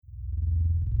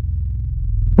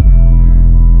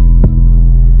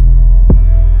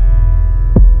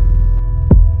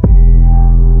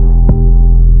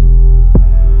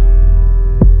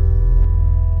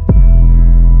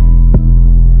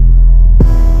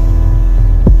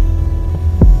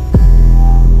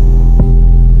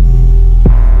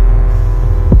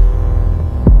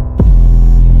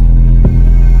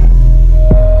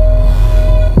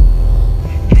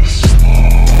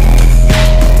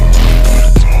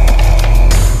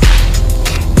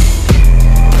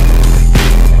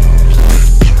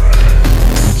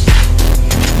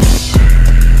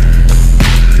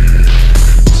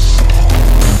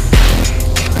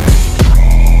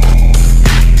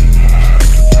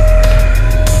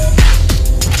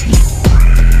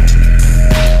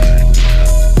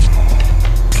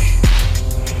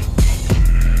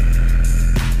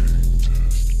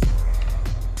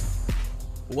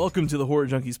Welcome to the Horror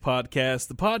Junkies podcast,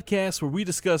 the podcast where we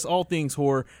discuss all things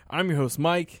horror. I'm your host,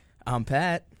 Mike. I'm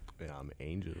Pat. And I'm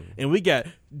Angel. And we got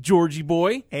Georgie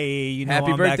Boy. Hey, you know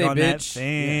Happy I'm birthday, back on that bitch.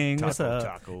 thing. Taco, What's up?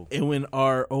 Taco. And when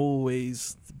our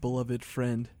always beloved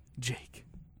friend, Jake.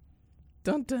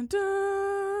 Dun dun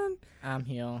dun. I'm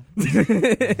here.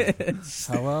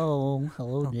 Hello,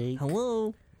 Jake.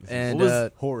 Hello. And What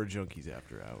was- Horror Junkies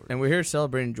After Hours. and we're here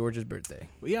celebrating George's birthday.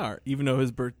 We are, even though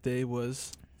his birthday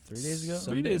was 3 days ago.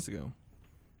 3 days ago.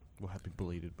 Well, happy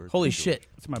belated birthday. Holy George. shit!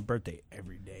 It's my birthday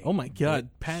every day. Oh my God,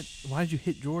 Pat, why did you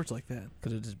hit George like that?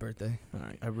 Because it's his birthday. All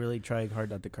right. I really try hard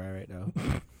not to cry right now.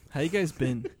 How you guys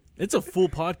been? It's a full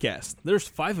podcast. There's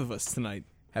 5 of us tonight.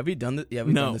 Have we done this? Yeah,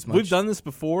 we've done No, this much. we've done this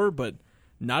before, but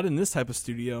not in this type of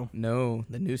studio. No,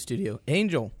 the new studio.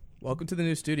 Angel, welcome to the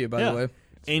new studio. By Yeah. the way,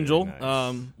 It's Angel, very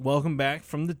nice. welcome back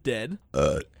from the dead.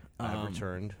 I've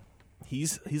returned.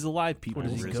 He's alive, people.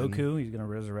 What is he, Risen. Goku? He's gonna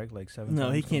resurrect like 7 No,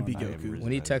 times? he can't be Come on, Goku. risen.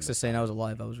 when he texted us saying I was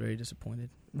alive, I was very disappointed.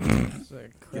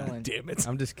 God damn it.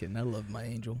 I'm just kidding. I love my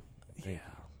Angel. Yeah. now.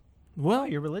 Well,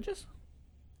 You're religious?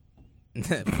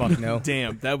 Fuck no.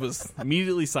 damn, that was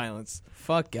immediately silence.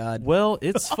 Fuck God. Well,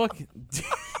 it's fucking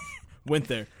went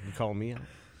there. You calling me out?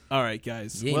 All right,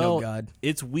 guys. You ain't Well, no God.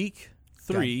 it's week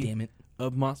God 3 damn it.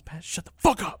 of Monster. Pat, shut the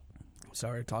fuck up.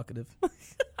 Sorry, talkative.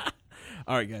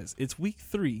 All right, guys. It's week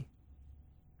 3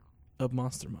 of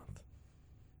Monster Month.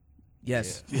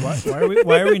 Yes.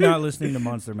 Why are we not listening to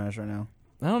Monster Mash right now?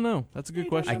 I don't know. That's a good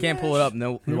question. I can't pull it up.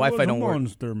 No, the Wi-Fi don't work.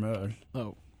 Monster Mash.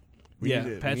 Oh, We yeah.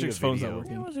 need a- we Patrick's need a phone's not video.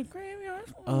 working. was a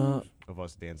graveyard. Of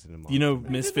us dancing in You know,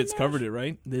 Monster. Misfits covered it,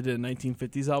 right? They did a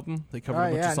 1950s album. They covered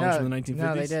a bunch of songs no, from the 1950s.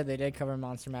 no, they did. They did cover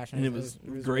Monster Mash, And it was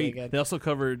really great. good. They also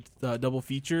covered double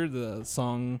feature, the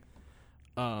song,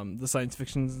 the science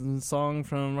fiction song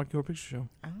from Rocky Horror Picture Show.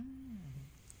 Oh.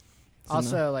 So,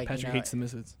 Also, no, like, Patrick hates the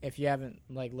Misfits. if you haven't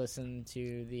like listened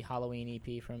to the Halloween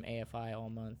EP from AFI all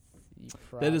month, you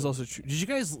That is also true. Did you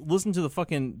guys listen to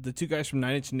the 2 guys from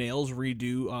Nine Inch Nails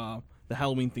redo the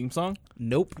Halloween theme song?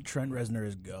 Nope. Trent Reznor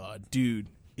is God. Dude,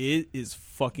 it is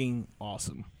fucking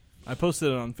awesome. I posted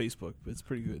it on Facebook. It's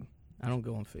pretty good. I don't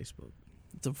go on Facebook.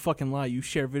 It's a fucking lie. You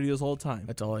share videos all the time.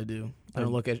 That's all I do. I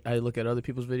look at other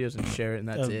people's videos and share it, and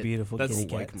that's a it. beautiful That's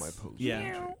kitty Like cat. my post.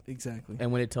 Yeah, exactly.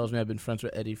 And when it tells me I've been friends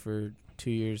with Eddie for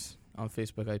 2 years on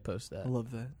Facebook, I post that. I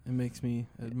love that. It makes me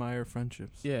admire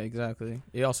friendships. Yeah, exactly.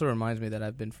 It also reminds me that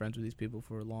I've been friends with these people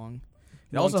for long.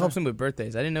 It Long also time. helps him with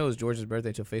birthdays. I didn't know it was George's birthday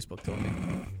until Facebook told me.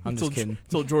 I'm just kidding.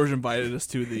 Until George invited us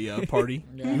to the party.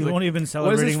 Yeah. You've only been What is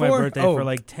celebrating this my for? birthday Oh, for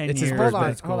like 10 it's his years. Hold but on,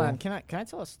 it's hold cool. on. Can I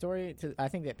tell a story? I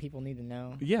think that people need to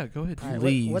know. Yeah, go ahead. All right,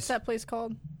 Please. what's that place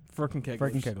called? Firkin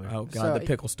Freaking Kegler. Oh God, So, the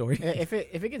pickle story. if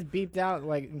it gets beeped out,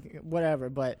 like whatever.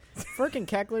 But Firkin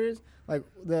Keckler's, like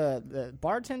the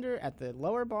bartender at the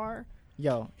lower bar,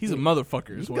 yo, He's a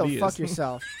motherfucker. you Is can what go he fuck is.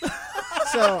 yourself.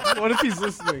 So What if he's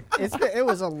listening? it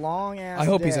was a long ass. I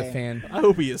hope day. he's a fan. I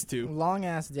hope he is too. Long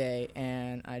ass day,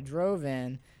 and I drove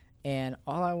in, and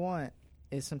all I want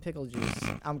is some pickle juice.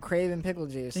 I'm craving pickle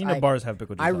juice. You know, bars have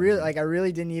pickle juice. I on really them. I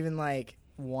really didn't even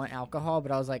want alcohol,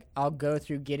 but I was like, I'll go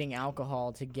through getting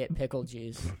alcohol to get pickle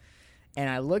juice. And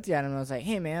I looked at him and I was like,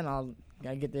 hey man, I'll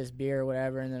get this beer or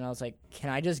whatever. And then I was like, can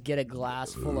I just get a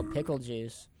glass full of pickle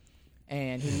juice?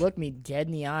 And he looked me dead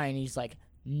in the eye and he's like,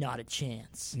 not a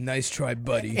chance. Nice try,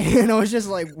 buddy. And I was just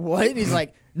like, what? And he's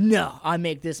like, no, I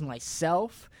make this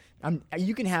myself.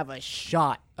 You can have a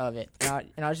shot of it.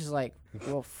 And I was just like,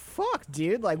 well, fuck,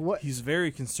 dude. Like, what? He's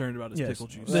very concerned about his Yes. pickle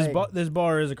juice. This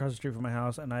bar is across the street from my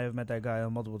house, and I have met that guy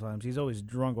multiple times. He's always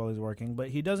drunk while he's working, but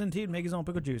he does indeed make his own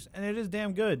pickle juice, and it is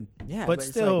damn good. Yeah, but it's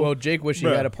still, like- Well, Jake wished he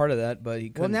Bruh. had a part of that, but he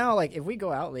well, couldn't. now, like, if we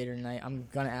go out later tonight, I'm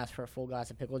going to ask for a full glass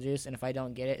of pickle juice. And if I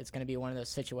don't get it, it's going to be one of those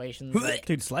situations. Like,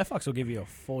 dude, Sly Fox will give you a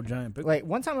full giant pickle. like,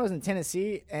 one time I was in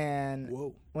Tennessee, and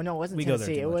Whoa. well, no, it wasn't We go there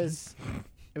Tennessee. too It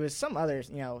much. was some other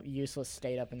useless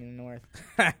state up in the north.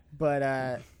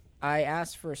 But I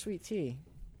asked for a sweet tea,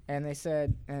 and they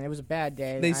said, and it was a bad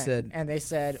day. They they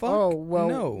said, "Fuck oh well,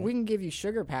 no." we can give you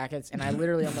sugar packets, and I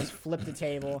literally almost flipped the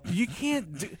table. You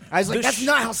can't. I was like, the that's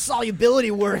not how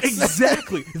solubility works.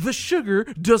 Exactly. The sugar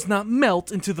does not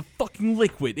melt into the fucking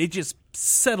liquid. It just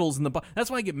settles in the bottom.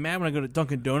 That's why I get mad when I go to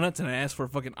Dunkin' Donuts and I ask for a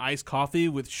fucking iced coffee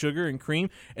with sugar and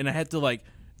cream, and I had to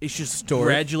it's just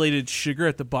granulated sugar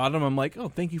at the bottom. I'm like, oh,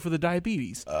 thank you for the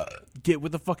diabetes. Get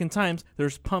with the fucking times.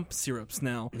 There's pump syrups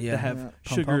now Yeah. that have Yeah.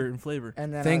 sugar Pump. and flavor.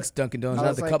 And then Thanks, Dunkin' Donuts. I I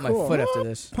have was to like, cut cool. my foot after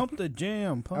this. Pump the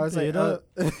jam. Pump I was it like, up.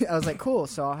 I was like, cool.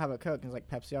 So I'll have a Coke. And he was like,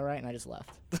 Pepsi, all right? And I just left.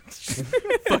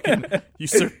 Fucking, you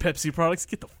serve Pepsi products?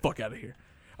 Get the fuck out of here.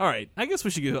 All right, I guess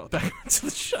we should get back to the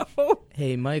show.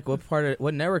 Hey, Mike, what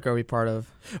network are we part of?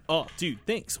 Oh, dude,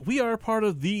 thanks. We are part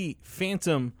of the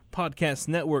Phantom Podcast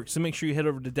Network, so make sure you head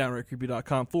over to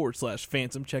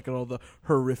downrightcreepy.com/Phantom. Check out all the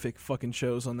horrific fucking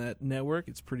shows on that network.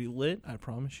 It's pretty lit, I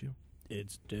promise you.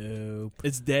 It's dope.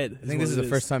 It's dead. I think this is the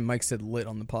first time Mike said lit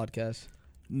on the podcast.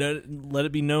 No, let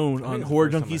it be known on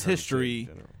Horror Junkies history.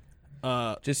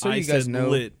 Just so I you guys said know,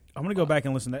 lit. I'm gonna go back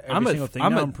and listen to every I'm a- single thing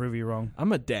I'm now a- and prove you wrong.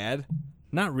 I'm a dad.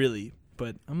 Not really,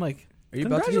 but I'm like, are you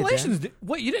about to be a dad? Congratulations!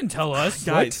 What, you didn't tell us?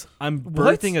 guys, I'm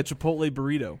birthing a Chipotle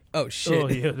burrito. Oh shit! Oh,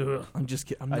 yeah. I'm just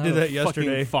kidding. I'm I not did a that yesterday.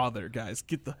 fucking father, guys.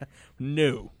 Get the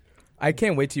no. I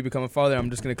can't wait till you become a father. I'm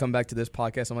just gonna come back to this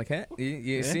podcast. I'm like, hey, you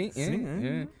Yeah, see? see?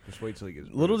 Yeah. Just wait till he gets.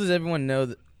 Little does everyone know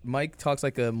that Mike talks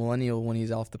like a millennial when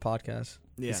he's off the podcast.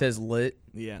 Yeah. He says lit.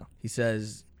 Yeah. He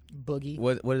says Boogie.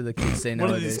 what do the kids say What are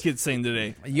nowadays? these kids saying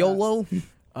today? YOLO.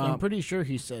 I'm pretty sure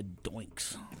he said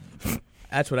doinks.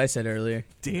 That's what I said earlier.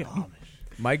 Damn.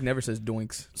 Mike never says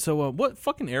doinks. So, what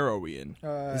fucking era are we in?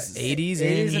 80s 80s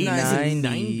and and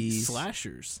 90s.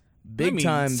 slashers. Big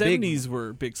time, big, 70s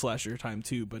were big slasher time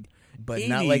too, but but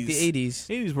not like the 80s.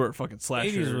 80s were a fucking slasher.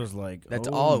 80s was like, That's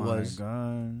oh all it my was.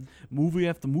 God. Movie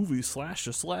after movie,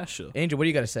 slasher. Angel, what do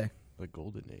you got to say? The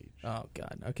golden age. Oh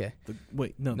God. Okay.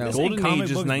 Wait, no, No. the golden This ain't age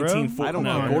is comic books, bro. 1940. I don't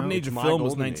No, know. golden age It's of my film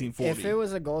was golden age. 1940. If it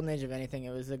was a golden age of anything, it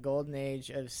was the golden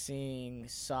age of seeing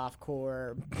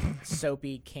softcore,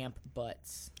 soapy camp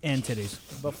butts And titties.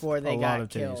 before they A lot got of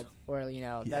titties. killed. Or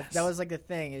Yes. that was like the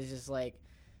thing. Is just like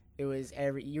it was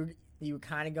you were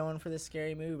kind of going for the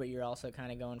scary movie, but you're also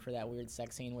kind of going for that weird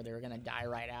sex scene where they were gonna die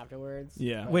right afterwards.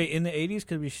 Yeah. Wait, in the 80s,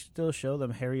 could we still show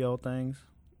them hairy old things?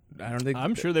 I don't think.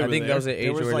 I'm sure they I were think there. that was the age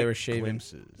There was, where like, they were shaving.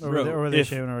 glimpses. Or Bro, were they if-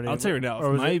 shaving already? I'll tell you right now, Or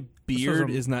if was my it- beard some-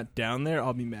 is not down there,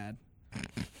 I'll be mad.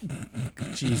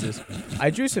 Jesus. I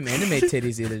drew some anime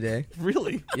titties the other day.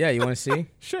 Really? Yeah, you want to see?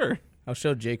 Sure. I'll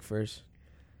show Jake first.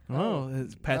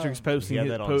 Patrick's Oh. posting Yeah,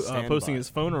 his, that on standby. posting his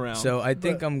phone around. So I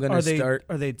think I'm gonna Are they start.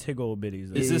 Are they tiggle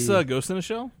bitties? is this Ghost in the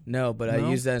Shell? No, but I No?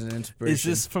 use that as an inspiration. Is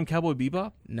this from Cowboy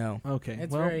Bebop? No. Okay.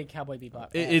 It's well, very Cowboy Bebop.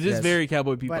 it is Yes. very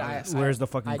Cowboy But Bebop. Where's the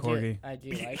fucking I corgi? I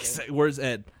do like it. Where's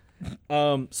Ed?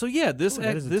 So yeah, this Ooh,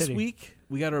 that is a this titty. week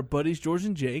we got our buddies George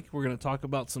and Jake. We're gonna talk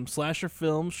about some slasher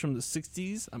films from the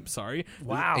 60s. I'm sorry,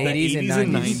 Wow. the 80s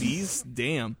and 90s.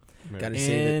 Damn. Gotta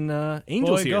save it. And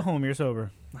Angel's Boy, here. go home. You're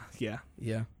sober. Yeah,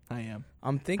 Yeah. I am.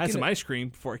 I'm I had thinking. some ice cream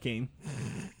before I came,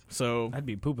 so I'd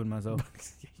be pooping myself.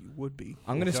 yeah, you would be.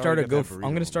 I'm gonna Well, start a you already got that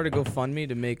I'm gonna burrito. start a GoFundMe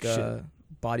to make Shit.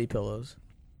 body pillows.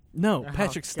 No, Oh,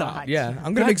 Patrick, stop. God. Yeah,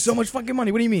 I'm gonna make so much fucking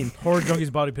money. What do you mean? Horror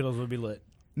Junkies body pillows would be lit.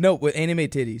 No, with anime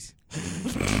titties.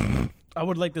 I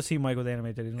would like to see Mike with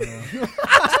anime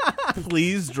titties.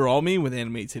 Please draw me with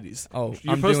anime titties. Oh,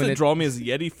 You're I'm supposed doing to it. draw me as a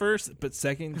Yeti first, but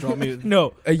second, draw me with.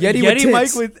 No, A Yeti with Mike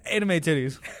tits. with anime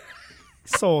titties.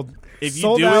 Sold. If you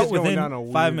Sold do out it, going within down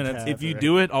a 5 weird minutes. path. if you right.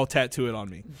 do it, I'll tattoo it on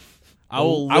me. I I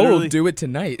will. will do it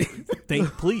tonight.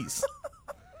 Please.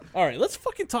 All right, let's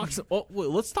fucking talk some. Oh, wait,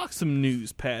 let's talk some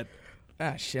news, Pat.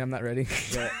 Ah, shit, I'm not ready.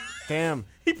 Yeah. Damn.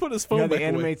 He put his You phone had back the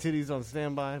anime away. titties on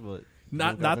standby, but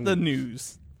Not the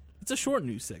news. It's a short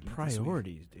news segment. this week.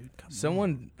 Priorities, dude. Come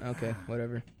Someone. Okay,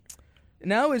 whatever.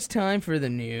 Now it's time for the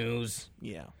news.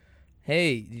 Yeah.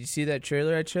 Hey, did you see that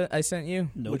trailer I sent you?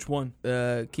 Nope. Which one?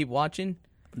 Keep watching.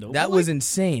 Nope. That was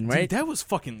insane, Dude, right? that was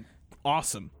fucking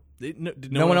awesome.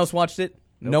 Did no one else watched it.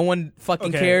 Nope. No one fucking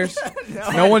Okay. cares.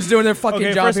 No one's doing their fucking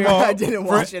Okay, job first of here. all, I didn't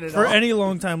watch it at For all. any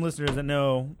long-time listeners that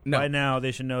know, No. by now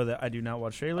they should know that I do not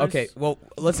watch trailers. Okay, well,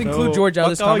 let's So, include George out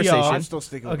of this fuck all y'all. conversation. I'm still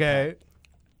sticking with Okay,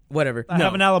 Whatever. I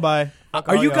have an alibi. Fuck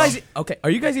Are all you y'all. guys okay? Are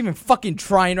you guys even fucking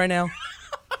trying right now?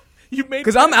 You made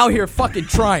Because I'm out here fucking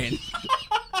trying.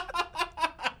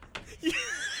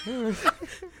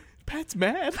 Pat's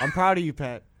mad. I'm proud of you,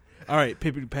 Pat. All right,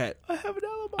 Pippity Pat. I have an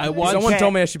alibi. I watched. Someone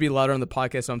told me I should be louder on the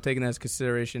podcast, so I'm taking that as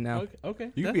consideration now.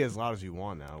 Okay. You can be as loud as you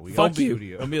want now. We Fuck got the you.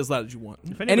 studio. Don't be as loud as you want. If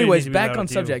anybody Anyways, needs to be back loud, on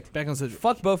it's you. subject. Back on subject.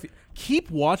 Fuck both. Keep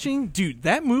watching, dude.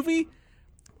 That movie,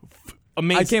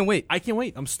 amazing. I can't wait. I can't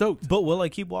wait. I'm stoked. But will I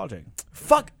keep watching?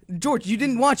 Fuck George, you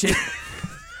didn't watch it.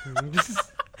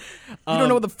 You don't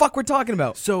know what the fuck we're talking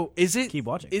about. So is it? Keep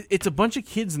watching. It's a bunch of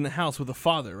kids in the house with a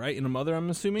father, right, and a mother. I'm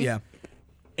assuming. Yeah.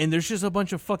 And there's just a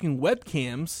bunch of fucking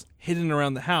webcams hidden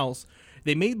around the house.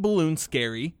 They made balloons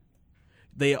scary.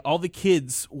 All the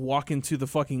kids walk into the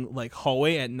fucking like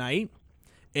hallway at night,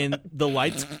 and the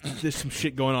lights. There's some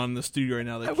shit going on in the studio right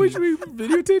now. That I wish we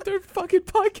videotaped our fucking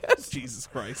podcast. Jesus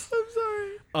Christ. I'm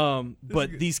sorry.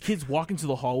 But these kids walk into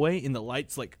the hallway and the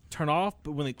lights like turn off,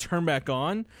 but when they turn back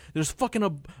on, there's fucking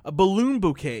a balloon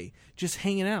bouquet just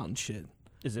hanging out and shit.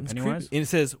 Is it It's Pennywise? creepy. And it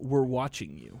says, "We're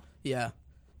watching you." Yeah.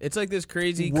 It's like this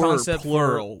crazy Were, concept.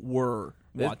 plural, were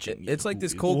It- watching. It's like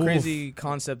this movies. cool, Oof. crazy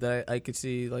concept that I could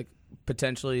see like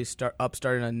potentially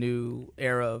starting a new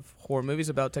era of horror movies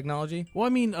about technology. Well, I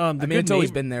mean, it's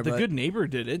always been there, The but- Good Neighbor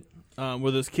did it,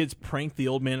 where those kids pranked the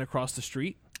old man across the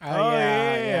street. Oh, yeah,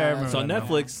 I remember It's on that.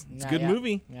 Netflix. It's a good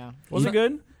movie. Yeah. Was Yeah. it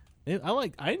good?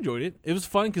 I enjoyed it. It was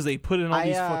fun because they put in all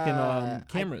these fucking I-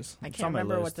 cameras. I It's can't on my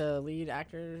remember what list. the lead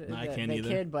actor, No, I the, can't the either.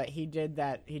 kid, but he did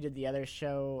that. He did the other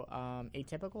show,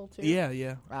 Atypical too.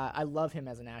 Yeah. I love him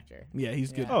as an actor. Yeah,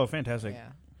 he's good. Yeah. Oh, fantastic.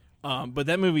 Yeah. But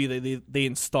that movie, they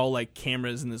install like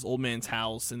cameras in this old man's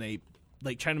house, and they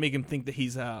like trying to make him think that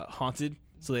he's haunted.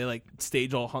 So they like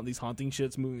stage all these haunting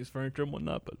shits, moving his furniture and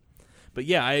whatnot. But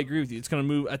yeah, I agree with you. It's gonna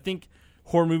move. I think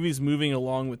horror movies moving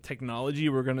along with technology.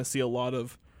 We're gonna see a lot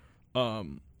of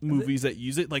movies that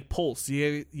use it, like Pulse.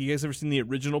 You guys ever seen the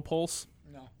original Pulse?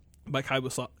 No. By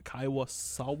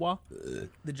Kaiwasawa,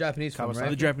 The Japanese film, Kawasaki. the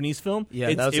right? Japanese film.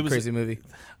 Yeah, that was a crazy movie.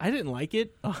 I didn't like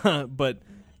it, but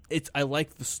I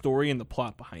like the story and the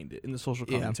plot behind it and the social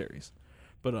Yeah. commentaries.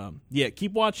 But yeah,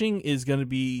 keep watching is gonna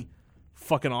be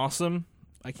fucking awesome.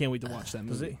 I can't wait to watch that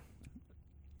Does movie.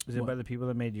 Is it What? by the people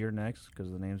that made Your Next?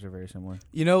 Because the names are very similar.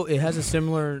 You know, it has a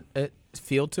similar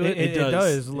feel to it. It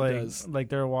does. It Like, does. like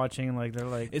they're watching. Like they're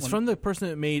like. It's when- from the person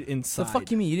that made Inside. The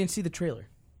fuck you mean you didn't see the trailer?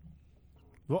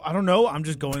 Well, I don't know. I'm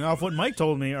just going off what Mike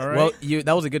told me. All right. Well,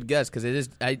 that was a good guess because it is.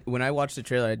 When I watched the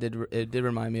trailer, it did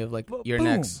remind me of like Your Boom.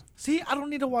 Next. See, I don't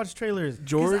need to watch trailers. 'Cause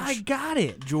George- I got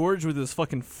it. George with his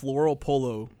fucking floral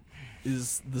polo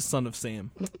is the son of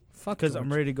Sam. Fuck, Because George.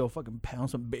 I'm ready to go fucking pound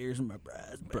some bears in my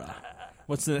breast, Bruh.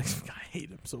 What's the next? I hate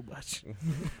him so much.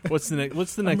 What's the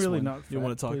next really one not you fat,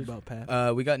 want to talk please. about,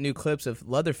 Pat? We got new clips of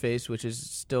Leatherface, which is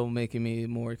still making me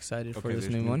more excited for this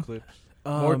there's new one. clips.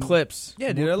 More clips.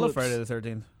 Yeah, dude, More I love clips. Friday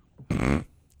the 13th.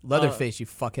 Leatherface, you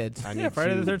fuckheads. I Yeah, need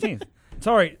Friday to- the 13th.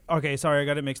 Sorry. Okay, sorry. I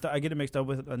got it mixed up. I get it mixed up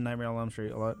with a Nightmare on Elm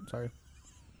Street a lot. Sorry.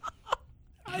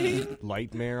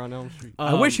 Lightmare on Elm Street.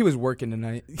 I wish he was working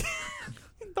tonight.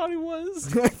 thought he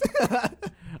was.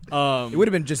 It would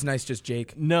have been just nice, just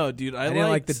Jake. No, dude, I didn't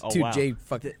like the Oh, two wow. J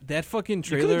fuck. that fucking You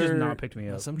could've trailer. just not picked me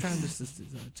up. Sometimes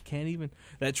just can't even.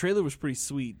 That trailer was pretty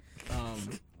sweet.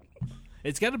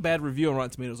 It's got a bad review on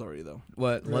Rotten Tomatoes already, though.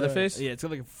 What, Leatherface? Yeah, it's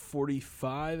got like a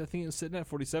 45. I think it was sitting at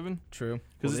 47 True.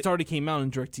 because it's already came out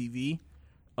on DirecTV.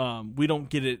 We don't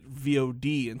get it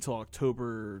VOD until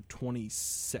October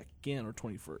 22nd or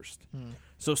 21st.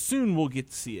 So soon we'll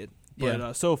get to see it. But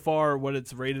Yeah. so far, what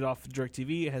it's rated off of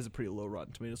DirecTV, it has a pretty low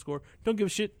Rotten Tomato score. Don't give a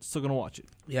shit. Still gonna watch it.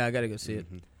 Yeah, I gotta go see it.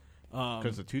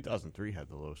 Because the 2003 had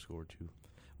the low score too.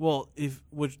 Well,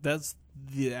 that's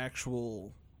the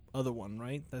actual other one,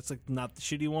 right? That's like not the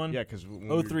shitty one. Yeah, because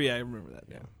 03, I remember that.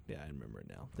 Yeah, I remember it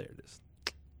now. There it is.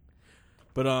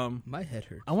 But My head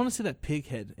hurt. I want to see that pig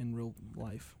head in real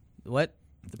life. What?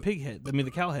 The pig head. I mean,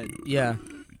 the cow head. Yeah.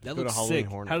 That Go to looks Halloween sick.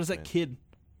 Hornets, How does that man. kid?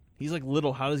 He's like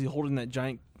little. How does he holding that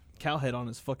giant cow head on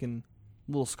his fucking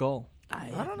little skull? I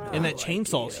don't know. And that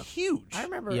chainsaw is huge. I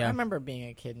remember. Yeah. I remember being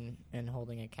a kid and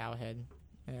holding a cow head,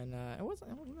 and it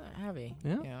wasn't that heavy.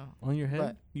 Yeah? You know? On your head?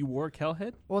 But- You wore a cow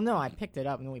head? Well, no, I picked it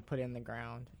up and then we put it in the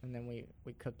ground, and then we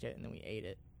cooked it and then we ate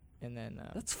it, and then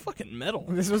That's fucking metal.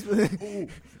 this was this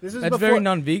was That's before, very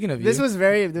non-vegan of you. This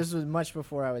was much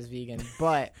before I was vegan,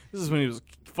 but This is when he was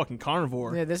fucking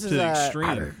carnivore. yeah, this to is the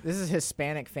extreme. this is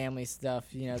Hispanic family stuff.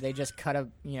 You know, they just cut a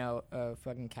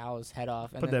fucking cow's head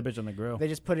off and Put then that bitch on the grill. they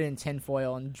just put it in tin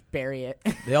foil and bury it.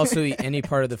 They also eat any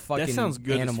part of the fucking That sounds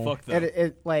good animal. as fuck, though.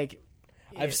 it like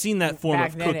I've seen that form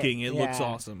back of then cooking. It looks yeah.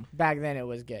 awesome. Back then, it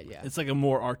was good. Yeah. It's like a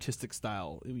more artistic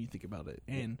style when you think about it,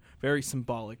 and very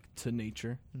symbolic to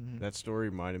nature. That story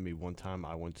reminded me one time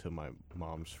I went to my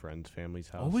mom's friend's family's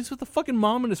house. Always with the fucking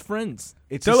mom and his friends.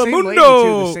 It's the same lady, too.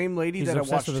 Telemundo! The same lady He's that I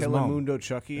obsessed watched with his mom. Telemundo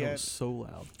Chucky That at. was so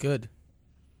loud. Good.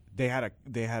 They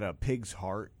had a pig's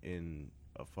heart in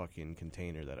a fucking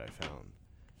container that I found,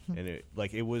 and it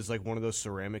was like one of those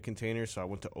ceramic containers. So I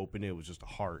went to open it. It was just a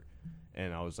heart,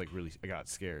 and I was like I got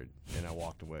scared and I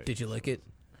walked away. Did you lick it?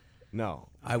 No,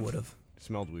 I would have. it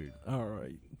smelled weird. All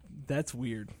right, that's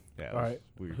weird. Yeah, it All was right.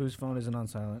 weird. Whose phone isn't on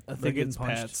silent? I They're think getting it's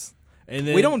punched. Pat's. And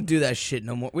then We don't do that shit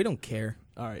no more. We don't care.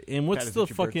 All right, and what's Pat, is the it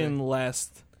your fucking birthday?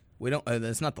 last? We don't.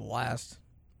 That's not the last.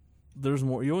 There's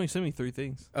more. You only sent me 3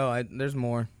 things. Oh, there's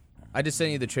more. I just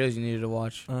sent you the trailers you needed to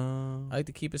watch. I Oh, like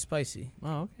to keep it spicy.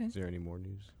 okay. Is there any more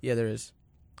news? Yeah, there is.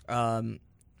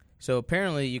 So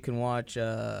apparently you can watch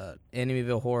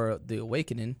Amityville Horror: The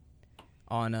Awakening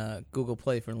on Google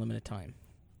Play for a limited time.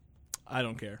 I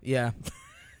don't care. Yeah,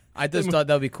 I just thought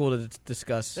that would be cool to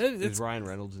discuss. Is Ryan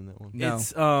Reynolds in that one? No.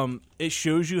 It's it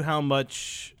shows you how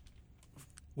much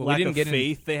Well, lack we didn't of get in-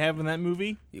 faith they have in that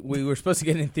movie. We were supposed to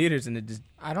get it in theaters, and it just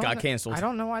I don't got kn- canceled. I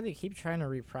don't know why they keep trying to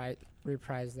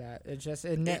reprise that. It just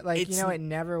It- it's- it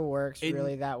never works it-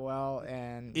 really that well,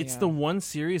 and It's the one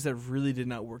series that really did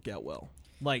not work out well,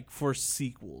 like for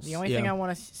sequels. the only Yeah. thing I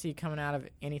want to see coming out of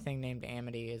anything named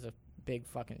Amity is a big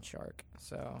fucking shark.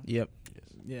 So Yep.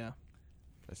 Yeah,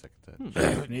 I second that.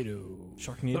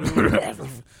 Sharknado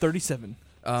 37. It's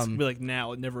Um, be like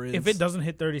now it never is. If it doesn't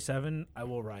hit 37, I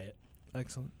will riot.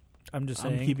 excellent. I'm just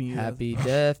I'm saying. keeping you. Happy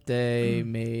Death Day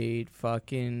made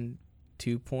fucking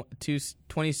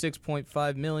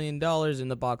 $26.5 million in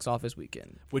the box office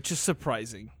weekend. Which is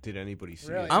surprising. Did anybody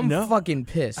see Really? it? I'm No. fucking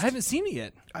pissed. I haven't seen it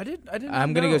yet. I didn't.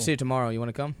 I'm gonna know. go see it tomorrow. You want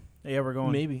to come? Yeah, we're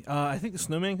going. Maybe. I think the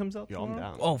Snowman comes out. Yo, I'm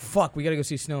tomorrow. down. Oh fuck, we gotta go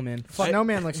see Snowman. Fuck.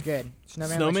 Snowman looks good.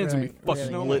 Snowman's Snowman's really, gonna be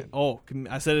fucking really lit. good. Oh,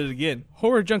 I said it again.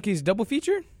 Horror Junkies double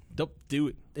feature. Do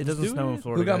it. It doesn't Do snow it. in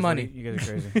Florida. Who got guys. money? You guys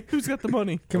are crazy. Who's got the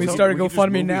money? Can we So start a could just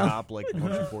GoFundMe movie now? hop like a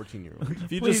bunch of 14-year-olds.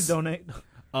 If you Please just donate.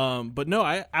 But no,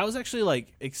 I was actually like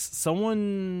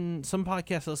some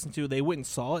podcast I listened to, they went and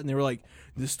saw it and they were like,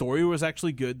 the story was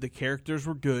actually good, the characters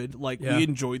were good, like Yeah. we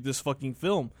enjoyed this fucking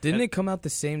film. Didn't And it come out the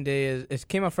same day as it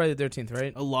came out Friday the 13th,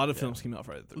 right? a lot of films came out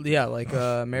Friday the 13th. Yeah, like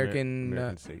American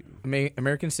American Satan.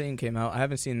 American Satan came out. I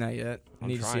haven't seen that yet. I'm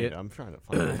Need to see trying. it. I'm trying to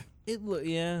find it.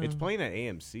 Yeah. It's playing at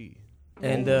AMC.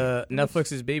 And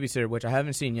Netflix's Babysitter, which I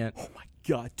haven't seen yet. Oh my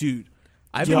god, dude.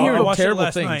 I've Yo, been I hearing watched it terrible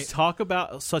last things. night. Talk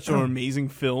about such an amazing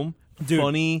film. Dude.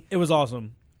 Funny, It was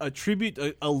awesome. a tribute,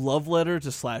 a love letter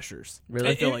to slashers. Really?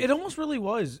 I feel like It almost really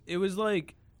was. It was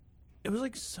like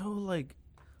so like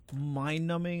mind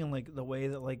numbing and like the way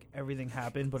that like everything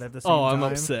happened, but at the same time. I'm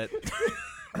upset.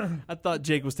 I thought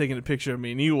Jake was taking a picture of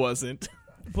me and he wasn't.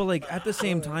 But like at the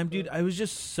same time, dude, I was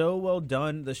just so well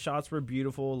done. The shots were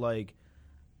beautiful. Like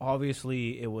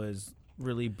obviously, it was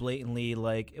really blatantly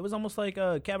like it was almost like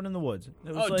a Cabin in the Woods.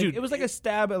 It was Oh, like dude, it was like a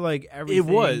stab at like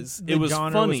everything. was. The It was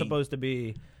genre funny. was supposed to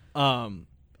be.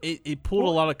 It pulled a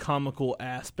lot of comical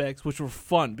aspects, which were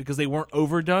fun because they weren't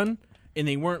overdone and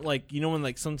they weren't like, you know, when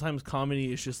like sometimes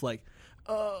comedy is just like,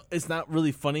 it's not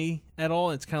really funny at all.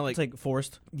 It's kind of like, It's like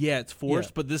forced. yeah, it's forced,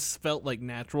 Yeah. but this felt like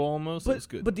natural almost. It was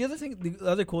good. But the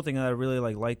other cool thing that I really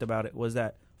liked about it was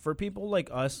that for people like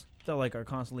us that like are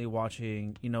constantly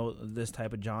watching, you know, this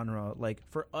type of genre, like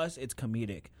for us it's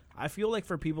comedic. I feel like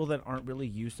for people that aren't really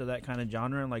used to that kind of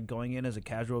genre and like going in as a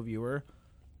casual viewer,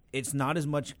 it's not as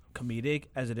much comedic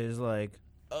as it is like,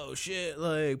 oh shit,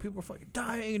 like people are fucking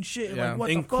dying and shit. Yeah. Like what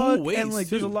In the cool fuck? ways, and like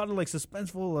there's a too. lot of like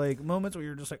suspenseful like moments where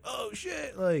you're just like, oh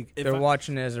shit, like If They're I-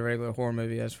 watching it as a regular horror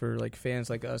movie. As for like fans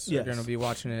like us, Yes. they're gonna be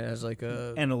watching it as like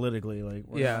a analytically, like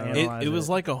we're Yeah. gonna analyze it was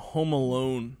like a Home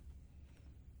Alone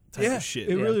type Yeah, of shit.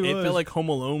 it really It was. felt like Home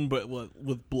Alone, but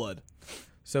with blood.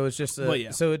 So it's just Well,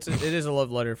 yeah. so it is a love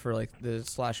letter for like the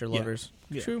slasher Yeah. lovers.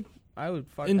 Yeah. True. I would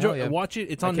fuck Enjoy, hell yeah. watch it.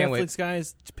 It's I on can't Netflix, wait.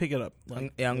 guys. Just pick it up.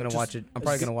 Like, I'm gonna just- watch it. I'm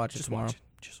probably gonna watch it just tomorrow. Watch it.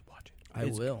 Just watch it. I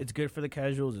it's, will. It's good for the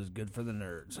casuals. It's good for the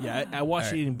nerds. Yeah, I watched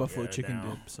Alright. eating buffalo Yeah, chicken down.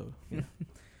 dip. So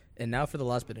And now for the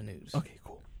last bit of news, okay,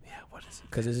 cool. Yeah, what is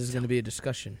because this is gonna be a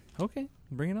discussion. it? Okay,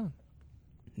 bring it on.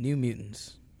 New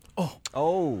Mutants,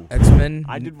 Oh, X-Men.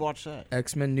 I did watch that.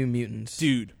 X-Men New Mutants,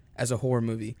 Dude, as a horror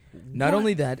movie. Not What?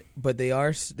 only that, but they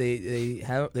are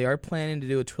planning to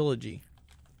do a trilogy,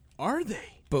 are they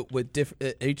but with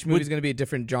different. Each movie is going to be a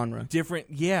different genre. different?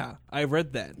 Yeah, I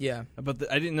read that. Yeah.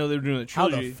 But I didn't know they were doing a How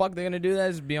trilogy. the fuck they're going to do that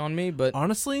is beyond me. But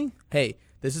Honestly, hey,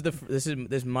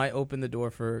 this might open the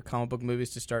door for comic book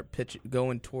movies to start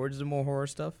going towards the more horror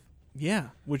stuff. yeah,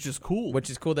 which is cool. Which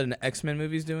is cool that an X-Men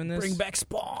movie's doing this. Bring back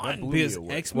Spawn. because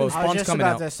away. X Well, Men. I was Spawn's just coming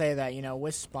about out. to say that, you know,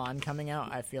 with Spawn coming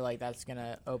out, I feel like that's going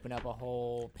to open up a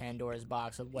whole Pandora's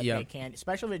box of what Yeah. they can.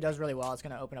 Especially if it does really well, it's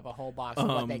going to open up a whole box of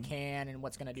what they Um, can and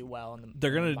what's going to do well. In the,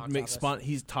 They're in the gonna box make office. Spawn.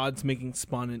 Todd's making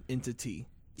Spawn an entity.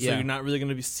 So Yeah. you're not really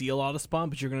gonna see a lot of Spawn,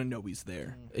 but you're gonna know he's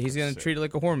there. He's going to treat it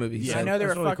like a horror movie. he Yeah. I said. know they were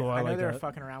That's really fucking. cool. I I know like they were that.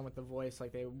 fucking around with the voice,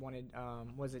 like they wanted.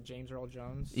 Was it James Earl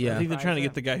Jones? Yeah. I think they're trying to Pfizer?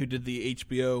 get the guy who did the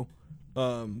HBO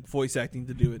voice acting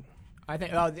to do it. I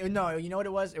think. Oh no! You know what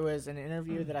it was? It was an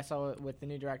interview that I saw with the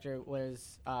new director.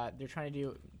 Was they're trying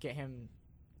to get him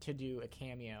to do a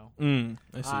cameo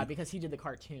I see. because he did the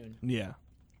cartoon. Yeah.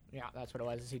 Yeah, that's what it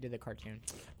was. Is he did the cartoon.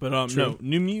 But True. no,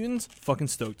 New Mutants, fucking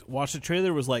stoked. Watched the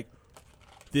trailer, was like,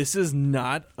 this is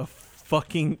not a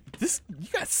fucking this. You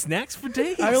got snacks for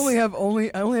days. I only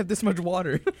have this much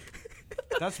water.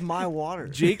 That's my water.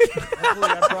 Jake. Hopefully,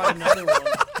 I brought another one.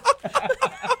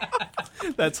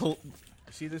 That's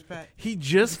See this, Pat? he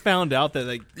just found out that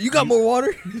like You got more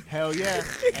water? Hell yeah.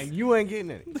 And you ain't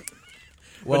getting any.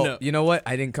 Well, no. you know what?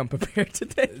 I didn't come prepared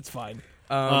today. it's fine.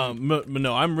 Um, But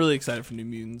no, I'm really excited for New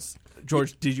Mutants.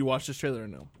 George, did you watch this trailer or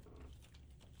no?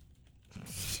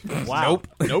 Wow.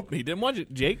 Nope. He didn't watch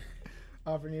it. Jake,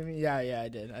 For new me, yeah, I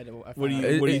did. I what do found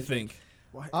you out. think?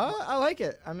 I like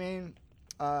it. I mean,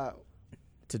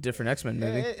 It's a different X-Men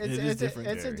movie. it's different,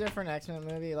 It's a Derek. different X-Men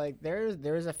movie. Like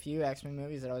there's a few X-Men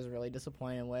movies that I was really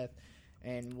disappointed with,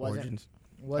 and Origins.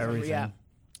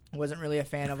 wasn't really a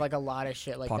fan of like a lot of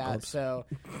shit like Apocalypse. that. So,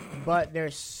 but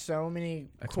there's so many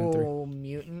X-Men cool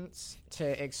mutants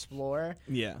to explore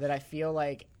Yeah. that I feel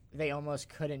like they almost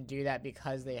couldn't do that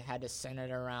because they had to center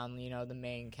it around the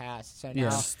main cast. So now, Yeah.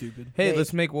 Stupid. Hey, They-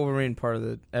 let's make Wolverine part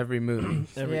of every movie.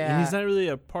 Yeah. And he's not really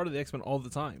a part of the X-Men all the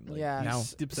time. Like, yeah. he Now.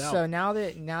 dips out. So now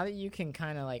that you can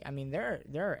kind of like, I mean, there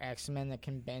are X-Men that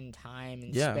can bend time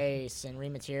and Yeah. space and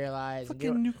rematerialize. And do,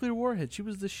 Fucking nuclear warhead. She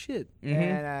was the shit. Mhm.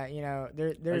 and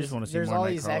there's wanna see there's more all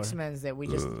these Nightcrawler. X-Men's that we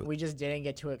just didn't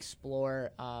get to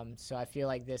explore. So I feel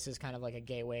like this is kind of like a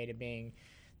gateway to being.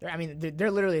 I mean,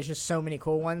 there literally is just so many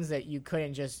cool ones that you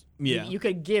couldn't just. Yeah. You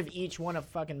could give each one a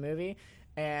fucking movie,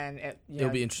 and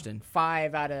It'll be interesting.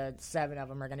 5 out of 7 of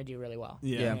them are going to do really well.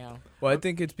 Yeah. You know? Well, I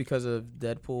think it's because of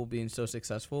Deadpool being so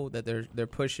successful that they're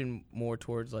pushing more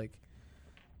towards like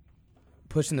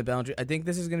pushing the boundary. I think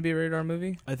this is going to be a rated R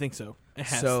movie. I think so. It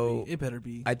has So, to be. It better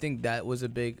be. I think that was a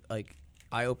big like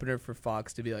eye opener for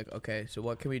Fox to be like, okay, so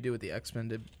what can we do with the X-Men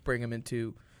to bring them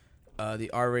into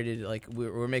the R-rated? Like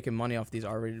we're making money off these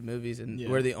R-rated movies, and Yeah.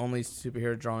 we're the only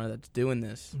superhero genre that's doing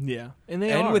this. Yeah. And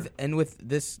they and are. with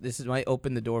this might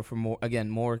open the door for more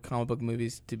comic book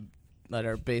movies that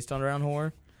are based on around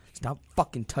horror. Stop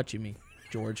fucking touching me,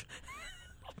 George.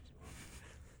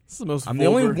 This is the most I'm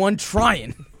vulgar, the only one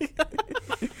trying.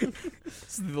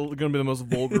 This is going to be the most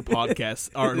vulgar podcast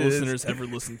our It is. listeners ever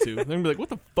listened to. They're going to be like, what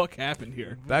the fuck happened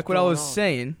here? Back what I was going on?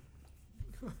 saying.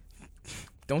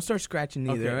 Don't start scratching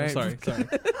either. Okay, I'm right? sorry.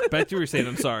 Back to what you were saying.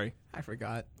 I'm sorry. I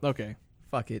forgot. Okay.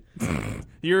 Fuck it.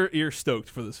 You're stoked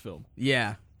for this film.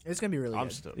 Yeah. It's going to be really I'm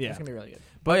good. stoked. Yeah. It's going to be really good.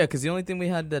 But yeah, because the only thing we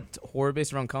had that horror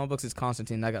based around comic books is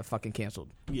Constantine. That got fucking canceled.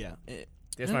 Yeah.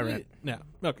 There's my rant. No.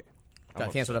 Okay.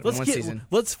 Got canceled after one season.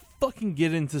 Let's fucking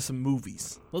get into some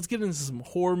movies. Let's get into some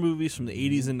horror movies from the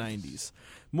 80s and 90s.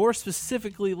 More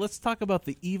specifically, let's talk about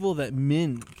the evil that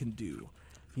men can do.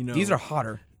 You know, These are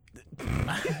hotter.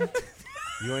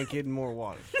 You ain't getting more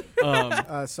water.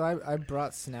 So I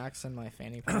brought snacks in my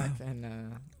fanny pack, and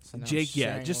so now I'm Jake.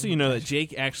 Yeah, sharing just so one you know with that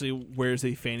Jake actually wears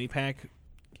a fanny pack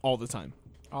all the time.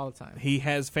 all the time. He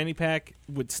has fanny pack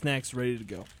with snacks ready to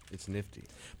go. It's nifty.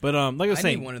 But like I was I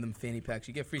saying, need one of them fanny packs.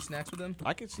 You get free snacks with them?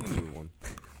 I could see doing one.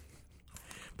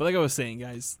 but like I was saying,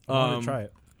 guys, I want to try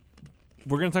it.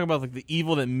 we're gonna talk about like the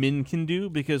evil that men can do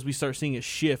because we start seeing a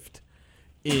shift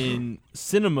in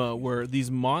cinema where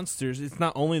these monsters, it's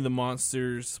not only the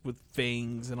monsters with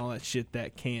fangs and all that shit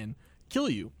that can kill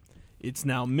you, it's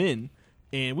now men.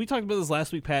 And we talked about this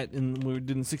last week, Pat, and we did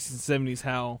in the 60s and 70s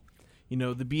how, you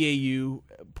know, the BAU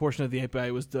portion of the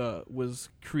FBI was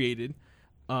created.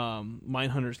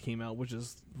 Mindhunters came out, which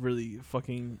is really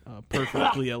fucking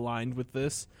perfectly aligned with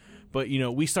this. But, you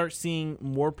know, we start seeing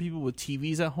more people with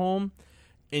TVs at home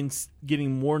and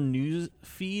getting more news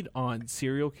feed on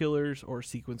serial killers or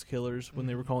sequence killers when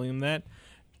they were calling them that.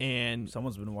 And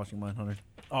Someone's been watching Mindhunter.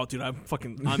 oh, dude, I'm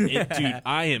in, dude.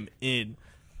 I am in.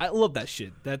 I love that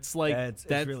shit. That's like Yeah, it's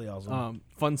that's really awesome.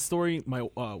 Fun story. My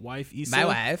wife, Issa, My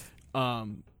wife.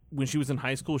 when she was in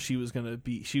high school, she was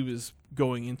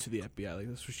going into the FBI. Like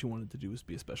that's what she wanted to do, was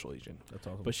be a special agent. That's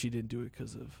awesome. But she didn't do it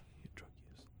because of drug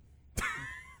use.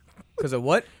 Because of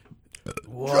what?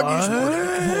 What?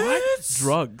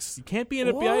 Drugs. You can't be an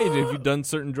FBI agent if you've done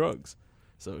certain drugs.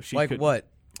 So she Like could, what?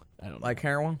 I don't know. Like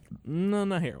heroin? No,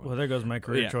 not heroin. well, there goes my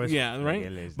career yeah, choice. yeah,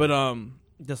 right. Yeah, But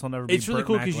Guess I'll never be it's really Burt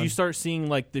cool because you Macklin. start seeing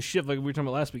like the shift, like we were talking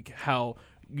about last week. How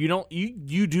you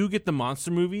do get the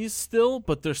monster movies still,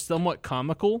 but they're somewhat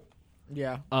comical.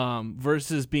 Yeah.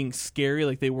 Versus being scary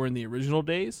like they were in the original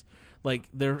days. Like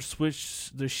they're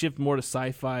shift more to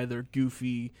sci-fi. They're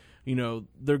goofy. You know,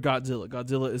 they're Godzilla.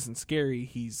 Godzilla isn't scary.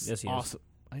 He's Yes, he is. awesome.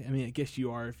 I mean, I guess you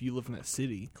are if you live in that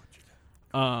city.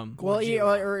 Well, yeah,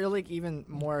 or like even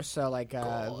more so, like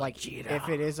if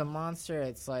it is a monster,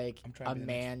 it's like a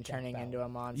man turning into a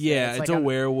monster. Yeah, it's like a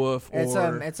werewolf.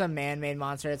 It's a man-made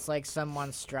monster. It's like some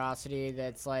monstrosity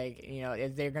that's like, you know,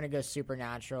 if they're gonna go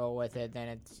supernatural with it,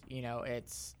 then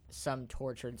it's some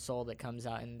tortured soul that comes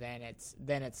out, and then it's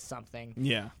something.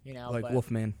 yeah. You know, Like but,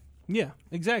 Wolfman. Yeah,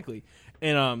 exactly.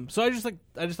 And so I just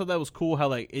thought that was cool how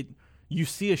like you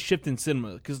see a shift in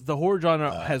cinema because the horror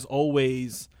genre has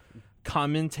always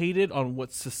commentated on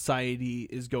what society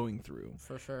is going through.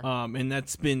 for sure. And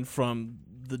that's been from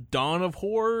the dawn of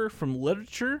horror, from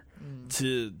literature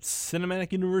to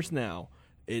cinematic universe now.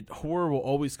 Horror will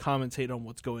always commentate on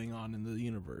what's going on in the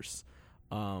universe.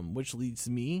 which leads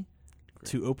me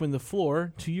to open the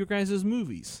floor to your guys'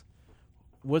 movies.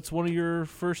 What's one of your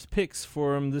first picks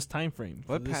from this time frame?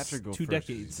 Let this Patrick go 2 first.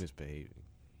 decades. He's misbehaving.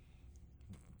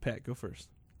 Pat, go first.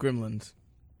 Gremlins.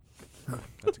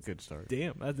 That's a good start.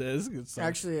 Damn, that is a good start.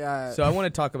 Actually, So I want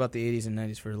to talk about the 80s and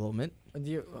 90s for a little bit.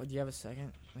 do you have a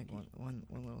second? Like one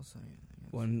little second. I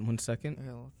guess. 1 second. I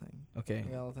got a little thing. Okay. I got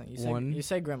a little thing. One. You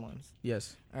say Gremlins.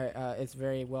 Yes. All right. It's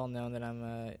very well known that I'm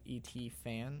a E.T.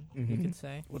 fan. You Mhm. could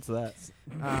say. What's that?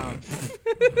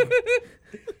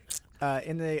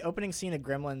 In the opening scene of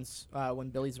Gremlins, when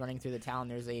Billy's running through the town,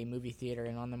 there's a movie theater,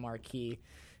 and on the marquee,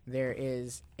 there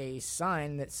is a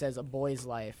sign that says "A Boy's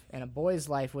Life," and "A Boy's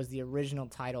Life" was the original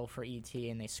title for E.T.,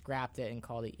 and they scrapped it and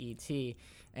called it E.T.,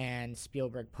 and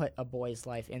Spielberg put "A Boy's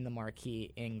Life" in the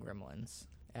marquee in Gremlins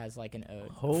as like an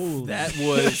ode. Holy That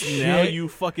was now you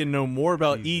fucking know more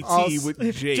about E.T. with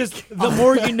Jake. Just the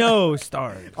more you know,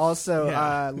 starred. Also,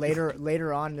 Yeah.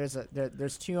 later on,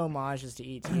 there's 2 homages to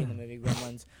E.T. in the movie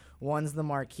Gremlins. One's the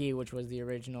marquee, which was the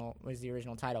original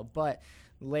title, but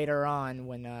later on,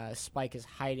 when Spike is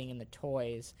hiding in the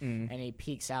toys and he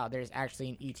peeks out, there's actually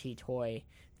an E.T. toy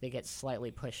that gets slightly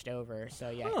pushed over. So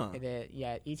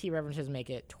yeah, E.T. references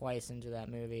make it twice into that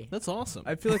movie. That's awesome.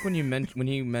 I feel like when you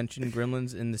mention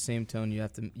Gremlins in the same tone, you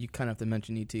kind of have to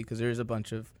mention ET because there's a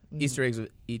bunch of Easter eggs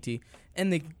with ET,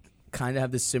 and they kind of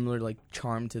have this similar like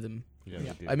charm to them. Yeah,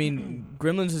 Yeah. they do. I mean,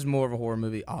 Gremlins is more of a horror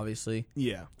movie, obviously,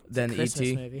 yeah. than Christmas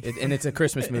ET, movie. And it's a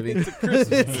Christmas movie. It's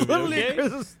literally a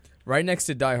Christmas. Right next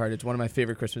to Die Hard, it's one of my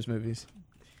favorite Christmas movies.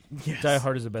 Yes. Die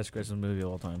Hard is the best Christmas movie of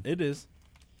all time. It is.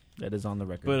 That is on the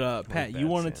record. But Pat, you Bad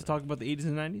wanted to Santa. talk about the 80s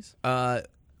and 90s?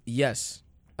 Yes.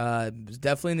 It was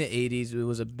definitely in the 80s. It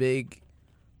was a big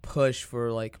push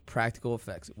for like practical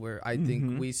effects where I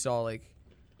think we saw like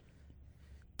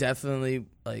definitely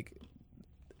like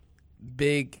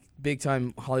big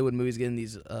time Hollywood movies getting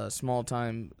these small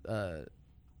time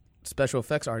special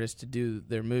effects artists to do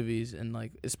their movies, and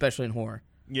like especially in horror.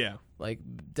 Yeah. Like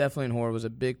definitely in horror was a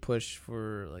big push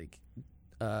for like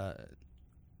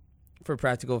for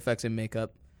practical effects and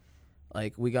makeup.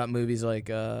 Like we got movies like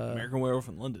American Werewolf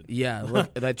in London. yeah,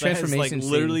 look, that That is transformation like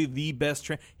scene. literally the best,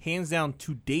 hands down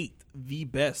to date, the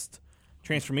best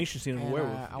transformation scene of a And,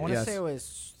 werewolf. I want to Yes.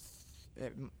 say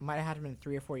it might have been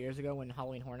 3 or 4 years ago when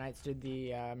Halloween Horror Nights did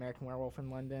the American Werewolf in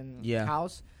London Yeah.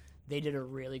 house. They did a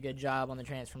really good job on the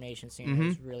transformation scene. It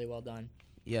was really well done.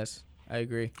 Yes, I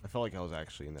agree. I felt like I was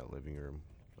actually in that living room,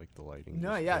 like the lighting.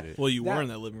 No, just yeah. did it. Well, you that- were in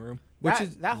that living room.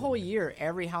 That whole year,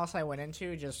 every house I went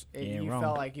into, Ain't you wrong.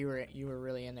 felt like you were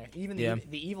really in there. Even Yeah.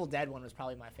 the Evil Dead one was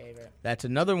probably my favorite. That's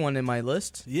another one in my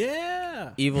list.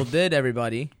 Yeah. Evil Dead,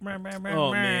 everybody.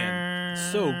 Oh man,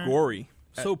 so gory,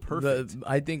 so perfect.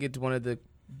 I think it's one of the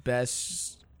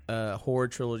best horror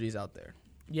trilogies out there.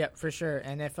 Yep, for sure.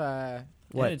 And if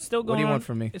What? It's still What going do you on. want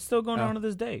from me? It's still going Oh. on to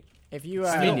this day. if you I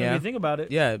Still, mean, when yeah. you think about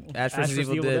it. Yeah, Ash vs. Ash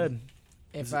Evil Dead.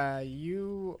 If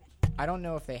you, I don't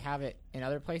know if they have it in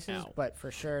other places, but for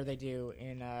sure they do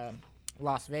in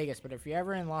Las Vegas. But if you're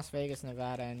ever in Las Vegas,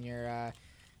 Nevada, and you're, I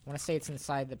want to say it's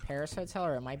inside the Paris Hotel,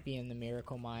 or it might be in the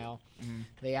Miracle Mile,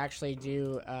 they actually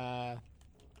do an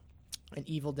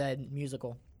Evil Dead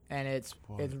musical, and it's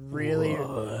really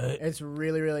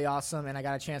really awesome. And I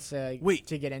got a chance to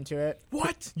get into it.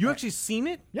 What? You actually seen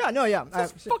it? Yeah, no, yeah,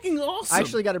 That's fucking awesome. I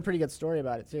actually got a pretty good story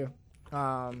about it too.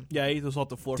 yeah, I ate those off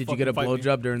the floor. Did you get a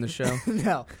blowjob during the show?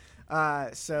 No,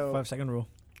 so 5-second rule.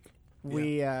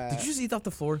 we. Did you just eat off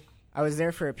the floor? I was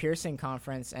there for a piercing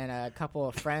conference, and a couple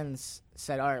of friends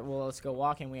said, "All right, well, let's go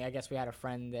walking." I guess we had a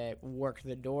friend that worked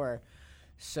the door,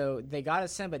 so they got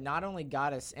us in. But not only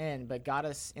got us in, but got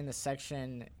us in the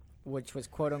section which was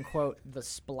quote unquote the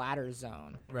splatter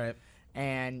zone. Right.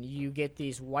 And you get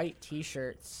these white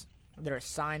T-shirts that are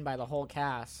signed by the whole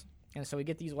cast, and so we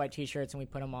get these white T-shirts and we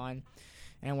put them on.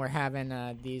 And we're having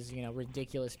these,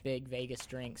 ridiculous big Vegas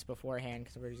drinks beforehand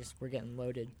because we're getting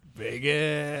loaded.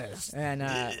 Vegas. And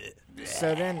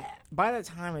so then, by the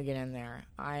time we get in there,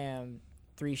 I am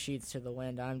 3 sheets to the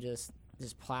wind. I'm just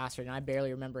plastered, and I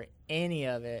barely remember any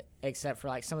of it except for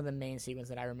like some of the main sequence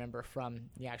that I remember from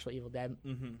the actual Evil Dead.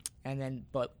 Mm-hmm. And then,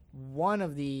 but one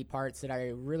of the parts that I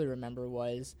really remember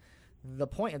was the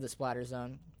point of the splatter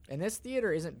zone. And this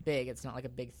theater isn't big; it's not like a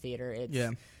big theater. It's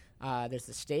there's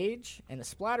the stage, and the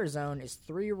splatter zone is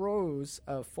 3 rows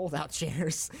of fold-out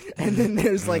chairs, and then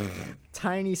there's like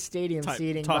tiny stadium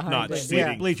seating behind top-notch it. seating.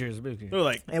 Yeah, Bleachers. They're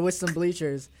like, and with some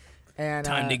bleachers. And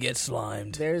Time to get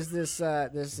slimed. there's this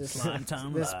Slime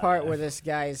time this live. part where this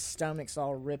guy's stomach's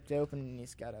all ripped open, and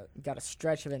he's got a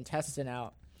stretch of intestine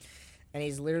out, and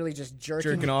he's literally just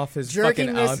jerking Jerking off his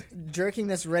fucking out. jerking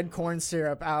this red corn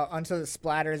syrup out onto the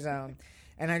splatter zone.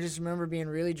 And I just remember being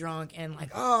really drunk and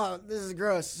like, oh, this is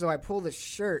gross. So I pulled his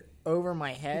shirt over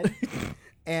my head,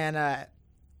 and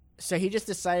so he just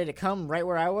decided to come right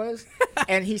where I was,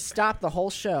 and he stopped the whole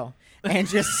show and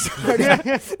just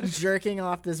started jerking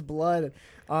off this blood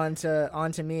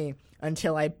onto me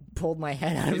until I pulled my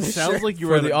head out of It the sounds shirt. like you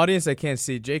For were the audience that can't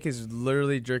see, Jake is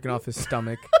literally jerking off his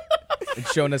stomach and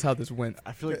showing us how this went.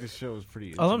 I feel like this show is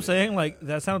pretty. All I'm intimate. saying, like,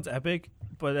 that sounds epic,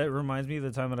 but that reminds me of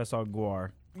the time that I saw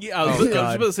Guar. Yeah, I was just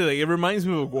about to say, like, it reminds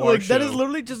me of a Guar Like, show. that is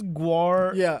literally just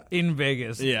Guar Yeah. in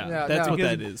Vegas. Yeah, Yeah, that's no. what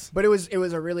that is. But it was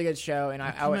a really good show, and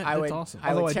I would That's awesome.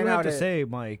 Although I would do 10 have out to of say,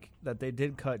 Mike, that they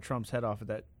did cut Trump's head off at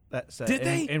that set. Did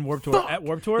they? In Warped Tour. Fuck! At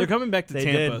Warped Tour? They're coming back to They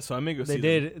Tampa, did. so I may go They see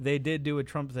did. them. They did do a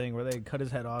Trump thing where they cut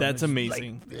his head off. That's and it's just,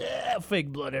 amazing. like, fake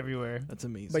blood everywhere. That's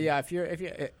amazing. But yeah, if you,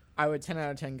 I would 10 out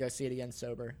of 10 go see it again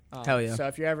sober. Hell yeah. So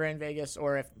if you're ever in Vegas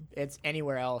or if it's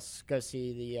anywhere else, go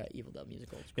see the Evil Dead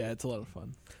musical. It's great. Yeah, it's a lot of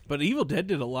fun. But Evil Dead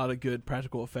did a lot of good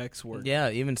practical effects work. Yeah,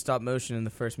 even stop motion in the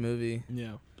first movie.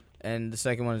 Yeah. And the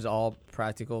second one is all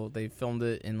practical. They filmed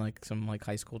it in like some like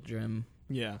high school gym.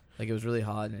 Yeah. Like it was really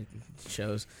hot and it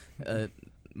shows.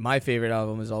 My favorite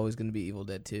album is always going to be Evil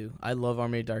Dead 2. I love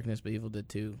Army of Darkness, but Evil Dead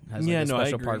 2 has like, Yeah, a no, I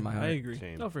special agree. part in my heart. I agree.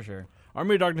 Same. No, for sure.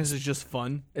 Army of Darkness is just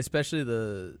fun. Especially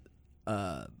the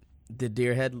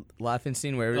deer head laughing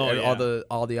scene where Oh, yeah.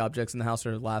 all the objects in the house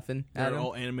are laughing at They're him,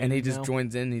 all animated and he just now.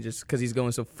 joins in. He just because he's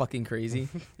going so fucking crazy.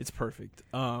 It's perfect.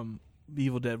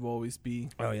 Evil Dead will always be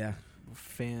Oh yeah.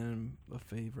 a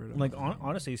favorite. Like,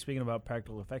 honestly, speaking about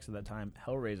practical effects at that time,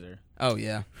 Hellraiser. Oh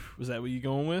yeah. Was that what you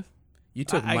going with? You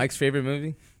took I- Mike's favorite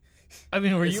movie. I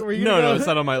mean, were you No, gonna- it's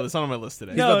not on my list. It's not on my list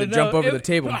today. He's about to jump over the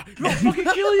table. I'll fucking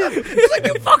kill you. He's like,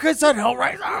 you fucking said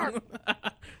Hellraiser.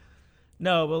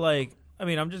 No, but like, I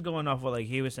mean, I'm just going off what like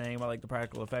he was saying about like the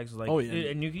practical effects. Like, Oh, yeah.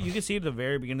 and you can see at the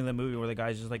very beginning of the movie where the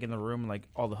guy's just like in the room and like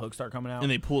all the hooks start coming out,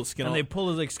 And they pull his skin and off. they pull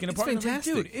his like skin It's apart. and I'm like,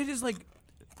 fantastic. dude, it is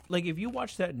like if you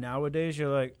watch that nowadays, you're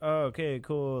like, oh, okay,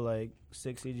 cool, like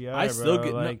sick CGI. I still bro.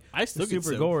 get like I still get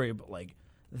super so- gory, but like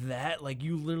that, like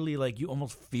you literally like you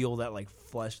almost feel that like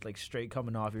flesh like straight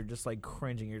coming off. You're just like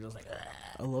cringing. You're just like. "Ugh."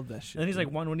 I love that shit. And then he's like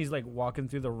when he's like walking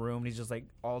through the room, he's just like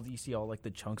you see all like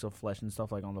the chunks of flesh and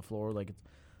stuff like on the floor, like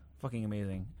it's fucking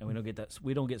amazing. And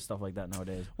we don't get stuff like that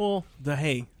nowadays. well,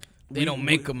 They don't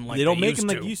make 'em like they don't they make used them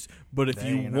like to. used. But if Dang,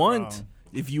 you you're not want, wrong.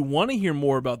 if you want to hear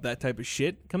more about that type of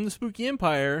shit, come to Spooky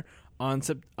Empire on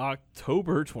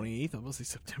October 28th. I will say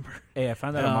September. Hey, I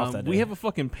found that I'm off that day. We have a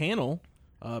fucking panel.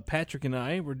 Patrick and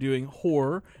I were doing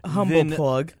horror. Humble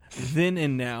plug. Then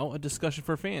and now, a discussion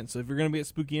for fans. So if you're going to be at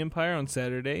Spooky Empire on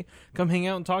Saturday, come hang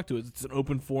out and talk to us. It's an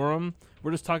open forum.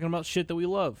 We're just talking about shit that we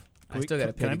love. I still got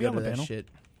to pay can I to be go on to the that panel? shit.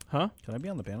 Huh? Can I be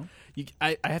on the panel?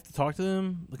 I have to talk to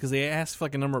them because they asked for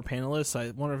like a number of panelists.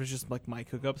 I wonder if it's just like mic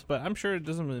hookups, but I'm sure it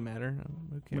doesn't really matter.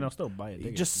 I mean, I'll still buy it.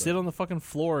 You just sit on the fucking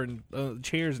floor and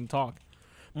chairs and talk.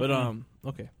 But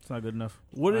okay. It's not good enough.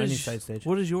 What I is need side stage.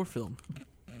 What is your film?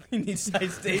 He needs side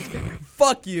stage.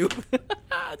 Fuck you.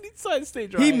 I need side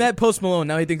stage. He met Post Malone.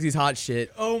 Now he thinks he's hot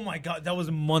shit. Oh my god, that was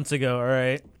months ago. All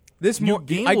right. This You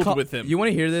gambled with him. You want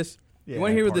to hear this? Yeah, you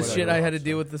want to hear what the part shit of it. I had to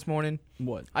deal with this morning?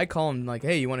 what? I call him like,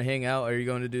 "Hey, you want to hang out? Are you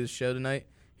going to do the show tonight?"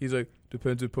 He's like,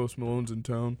 "Depends if Post Malone's in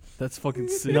town." That's fucking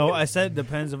sick. No, I said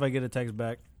depends if I get a text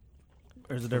back.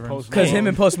 There's a difference. Post Because Malone. him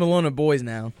and Post Malone are boys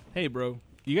now. Hey, bro,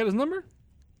 you got his number?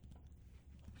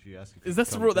 She asked if Is you that's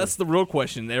the come real? too. That's the real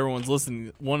question that everyone's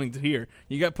listening, wanting to hear.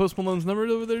 You got Post Malone's number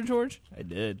over there, George? I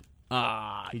did.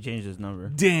 Ah, He changed his number.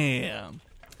 damn,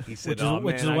 He said, Which is "Oh,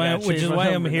 man, I why gotta change my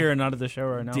I'm number here now." and not at the show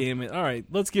right now. damn it! All right,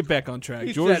 let's get back on track.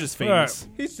 He George said, is famous.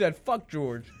 He said, "Fuck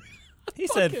George." He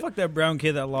said, "Fuck that brown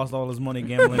kid that lost all his money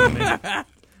gambling with me."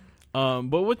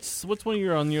 But what's one of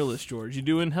your on your list, George? You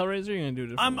doing Hellraiser? Or you gonna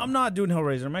do it? I'm not doing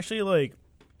Hellraiser. I'm actually like,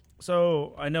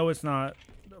 so I know it's not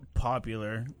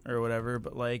popular or whatever,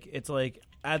 but like it's like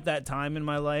at that time in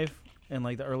my life in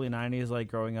like the early 90s, like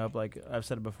growing up, like I've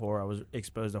said it before, I was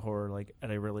exposed to horror like at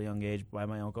a really young age by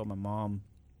my uncle and my mom.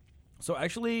 So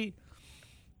actually,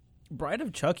 Bride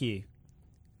of Chucky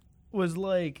was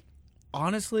like,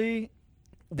 honestly,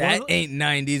 That ain't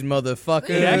 90s, motherfucker.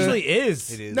 it actually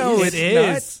is. It is. No, It it's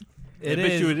is. not. It I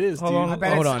bet is. you it is, Hold dude.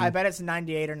 on. Hold on. I bet it's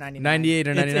 98 or 99. 98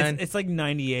 or 99. It's like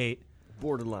 98.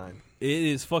 Borderline. It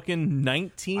is fucking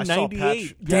I saw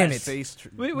 1998. Damn Pat's it. face.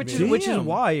 Which Damn. is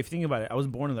why, if you think about it, I was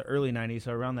born in the early 90s,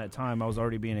 so around that time, I was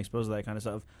already being exposed to that kind of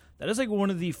stuff. That is like one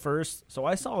of the first. So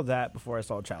I saw that before I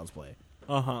saw Child's Play.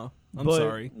 I'm But,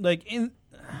 sorry. Like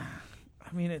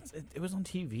I mean, it was on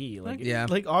TV. Like Yeah.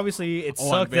 like obviously it Oh,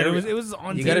 sucked that very- it was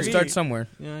on. You TV. got to start somewhere.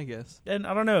 Yeah, I guess. And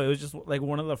I don't know. It was just like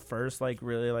one of the first like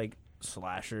really like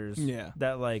slashers. Yeah.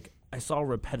 That like I saw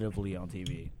repetitively on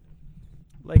TV.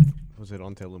 Like Was it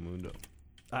on Telemundo?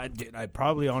 I did. I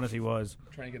probably honestly was.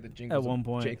 Trying to get the jingles At one of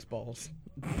point. Jake's balls.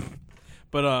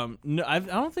 But no, I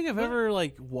don't think I've ever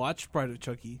like watched Bride of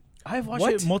Chucky. I've watched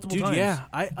What? it multiple Dude, times. yeah,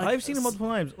 I've seen it multiple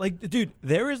times. Like, dude,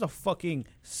 there is a fucking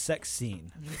sex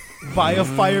scene by a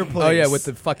fireplace. Oh yeah, with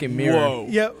the fucking mirror. Whoa.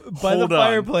 yeah, by Hold the on.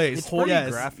 fireplace. It's pretty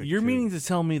yes. graphic. You're too. meaning to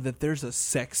tell me that there's a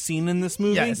sex scene in this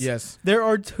movie? Yes. Yes. There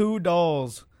are 2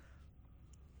 dolls.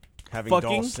 having fucking-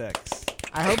 doll sex.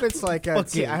 I hope it's like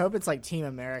Fucking- I hope it's like Team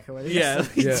America where they're Yeah.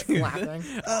 just Yeah. laughing.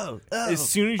 As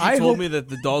soon as you I told hope- me that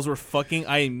the dolls were fucking,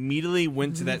 I immediately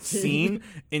went to that scene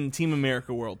in Team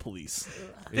America World Police.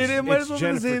 Dude, it might as well be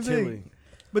the Jennifer same thing. Tilly.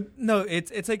 But no,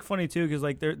 it's like funny too because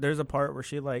like there's a part where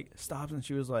she like stops and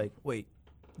she was like, "Wait,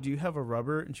 do you have a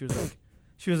rubber?" And she was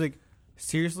like,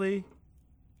 "Seriously,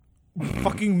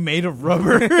 fucking made of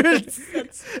rubber." It's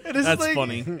That's like,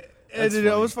 funny. And That's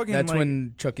it was fucking. That's like,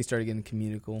 when Chucky started getting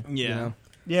communical. Yeah. You know?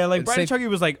 yeah, like it's Bride of like- Chucky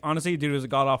was like honestly, dude, it was a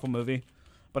god awful movie.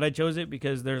 But I chose it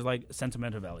because there's like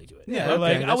sentimental value to it. Yeah, But,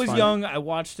 like okay, I that's was fine. young, I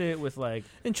watched it with like.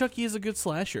 And Chucky is a good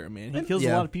slasher, man. He kills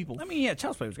Yeah. a lot of people. I mean, yeah,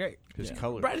 Child's Play was great. His Yeah.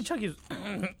 colors. Bride of Chucky is.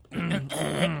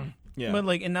 Yeah. But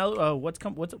like, and now what's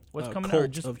coming out? Cult Or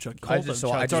just of Chucky. I Cult just, of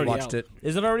saw, I Chucky. just already watched out. it.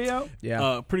 Is it already out?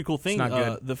 Yeah. Pretty cool thing. not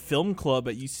good. The film club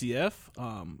at UCF,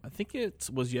 I think it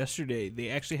was yesterday. They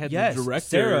actually had Yes, the director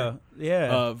Sarah.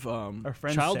 Yeah. of Our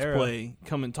friend Child's Sarah. Play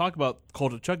come and talk about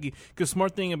Cult of Chucky. Because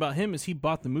smart thing about him is he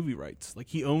bought the movie rights. Like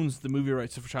he owns the movie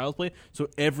rights for Child's Play. So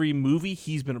every movie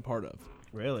he's been a part of.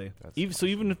 Really?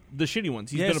 Even the shitty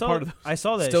ones, he's Yeah, been a part of. I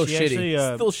saw that. Still she shitty.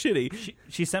 Actually, Still shitty.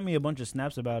 she sent me a bunch of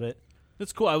snaps about it.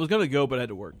 That's cool. I was gonna go, but I had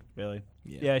to work. Really?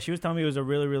 Yeah. Yeah, she was telling me it was a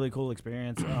really, really cool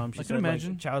experience. She I said, can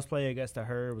imagine. Like, Child's Play, I guess, to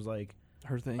her was like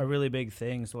Her thing. a really big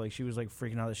thing. So like she was like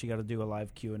freaking out that she got to do a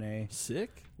live Q&A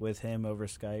Sick. with him over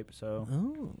Skype. So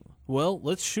Oh. Well,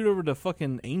 let's shoot over to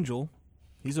fucking Angel.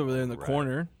 He's over there in the Right.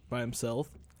 corner by himself.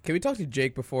 Can we talk to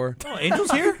Jake before? oh, Angel's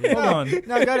here. Hold on.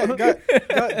 No,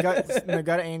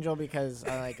 go to Angel because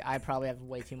I probably have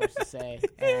way too much to say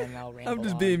and I'll ramble I'm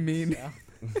just on, being mean. so.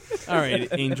 All right,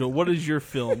 Angel. What is your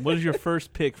film? What is your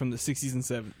first pick from the 60s and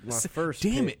 70s? My first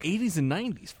Damn pick. it, 80s and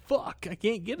 90s. Fuck, I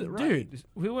can't get it right. Dude,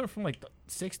 we went from like the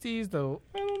 60s to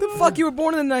The fuck, you were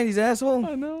born in the 90s, asshole.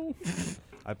 I know.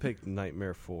 I picked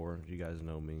Nightmare 4. You guys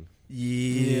know me.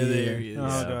 Yeah, there he is. oh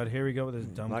Yeah. god, here we go with this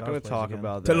dumb. I'm not going cosplays to talk again.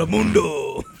 about that.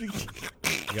 Telemundo.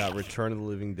 You got Return of the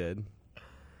Living Dead.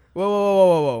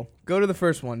 Whoa. Go to the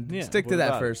first one. Yeah, Stick to what that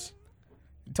about it? first.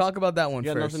 Talk about that one You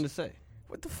got first. nothing to say.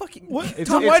 What the fuck? What? It's-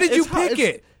 Tom, it's- why did you it's hot- pick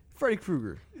it's- it? Freddy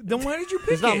Krueger. Then why did you pick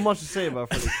There's not it? much to say about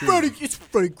Freddy Krueger. It's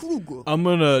Freddy Krueger. I'm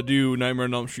gonna do Nightmare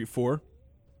on Elm Street 4.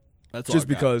 That's all Just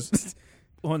I got. because.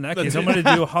 Well, in that That's case, it. I'm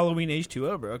gonna do Halloween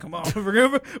H2O, bro. Come on, we're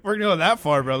gonna go that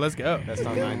far, bro. Let's go. That's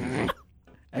not 90s.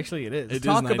 Actually, it is. It is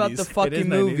Talk about 90s. the It is fucking 90s.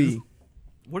 movie.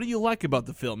 What do you like about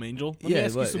the film, Angel? Let me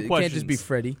ask you but some it questions. can't just be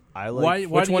Freddy. I Why like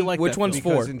do you one- like which that one's film? for?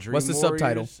 because in Dream What's the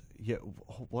subtitle? Warriors- Yeah.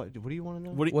 What do you want to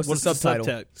know? What's the subtitle?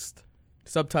 subtext?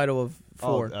 Subtitle of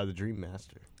 4. The Dream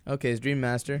Master. Okay, it's Dream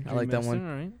Master. I like that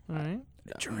one. All right.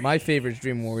 My favorite's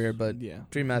Dream Warrior, but Yeah.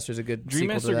 Dream Master's a good Dream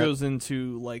sequel Master to that. goes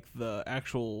into like the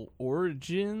actual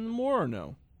origin more or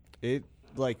no? It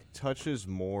like touches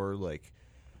more like,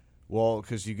 well,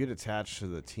 because you get attached to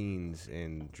the teens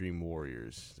in Dream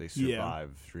Warriors. They Yeah.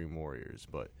 survive Dream Warriors,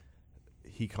 but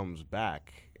he comes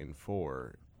back in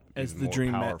 4 As even the more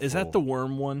Dream powerful Is that the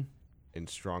worm one? and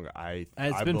stronger? It's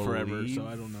I been believe, forever, so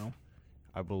I don't know.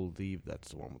 I believe that's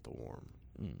the one with the worm.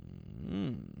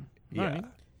 Mm. Yeah, Alright.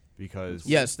 because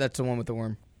Yes, that's the one with the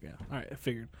worm. Yeah. All right, I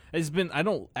figured. It's been I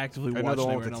don't actively I know watch the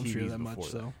one Nightmare with on the Elm Street TVs that much, before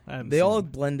so I haven't They seen all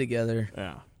it. blend together,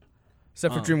 Yeah.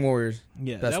 except for Um, Dream Warriors.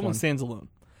 Yeah, Best that one one. stands alone.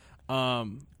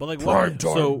 But like Prime what?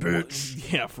 time, So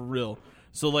bitch. yeah, for real.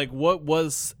 So like, what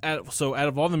was out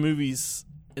of all the movies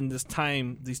in this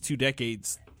time, these 2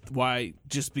 decades, why?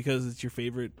 Just because it's your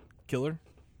favorite killer?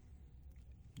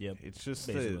 Yep. it's just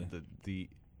Basically. the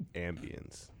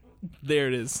ambience. There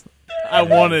it is. I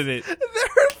wanted it. They're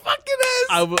fucking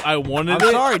ass. I wanted I'm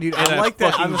it. sorry, dude. and I like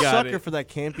that. fucking I'm a got sucker it. for that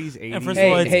campy's 80s. And first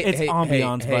of all, Hey, it's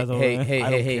ambiance, by the way. Hey,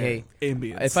 I don't care. hey.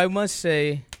 Ambience. If I must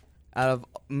say, out of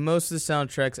most of the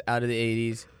soundtracks out of the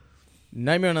 80s,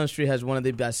 Nightmare on Elm Street has one of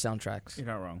the best soundtracks. You're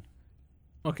not wrong.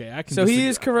 okay, I can. So he disagree.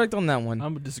 is correct on that one.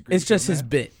 I'm a disagree. It's just on his that.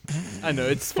 bit. I know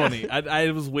it's funny. I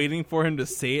was waiting for him to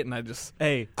say it, and I just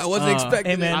Hey, I wasn't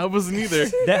expecting hey, man. I wasn't either.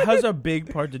 that has a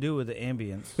big part to do with the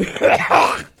ambience.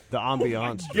 The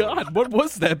ambiance. God, what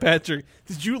was that, Patrick?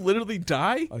 Did you literally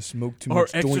die I smoked too or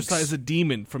much exercise a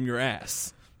demon from your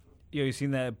ass? Yo, you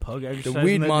seen that pug The exercise?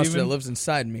 weed monster that lives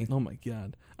inside me. Oh my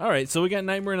God! All right, so we got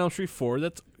Nightmare on Elm Street 4.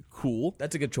 That's cool.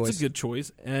 That's a good That's choice. a good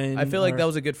choice. And I feel like our- that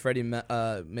was a good Freddy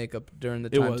makeup during the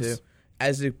It time was. too.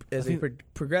 as it think-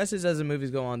 progresses, as the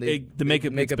movies go on, the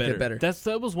makeup gets get better.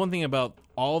 That was one thing about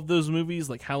all of those movies,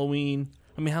 like Halloween.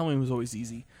 I mean, Halloween was always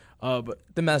easy, but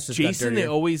The mask just got Jason, they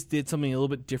dirtier. always did something a little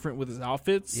bit different with his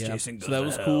outfits. Yeah. Jason So that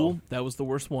was cool. That was the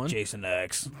worst one. Jason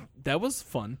X. That was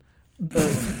fun.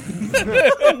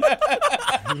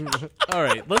 All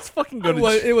right, let's fucking go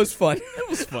to. It was fun. It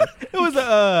was fun. It was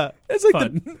That's like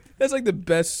fun. that's like the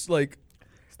best like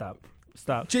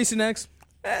Stop. Jason X.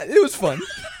 It was fun.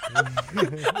 I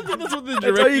think that's what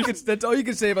the That's all you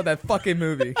can say about that fucking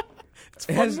movie.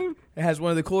 It has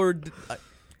one of the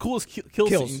coolest kill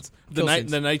Kills. scenes. Kill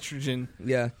scenes. The nitrogen,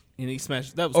 yeah. and he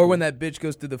smashed. That was Or cool. when that bitch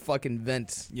goes through the fucking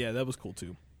vents. Yeah, that was cool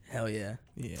too. Hell yeah.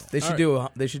 Yeah, They should All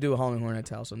right. do a Halloween Hornets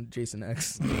house on Jason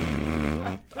X.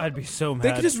 I'd be so mad.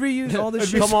 They could just reuse all this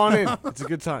shit. Come on in. It's a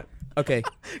good time. Okay,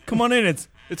 come on in. It's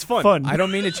It's fun. I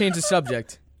don't mean to change the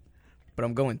subject, but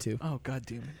I'm going to. Oh god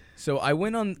damn it! So I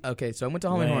went to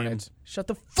Halloween Lame. Hornets. Shut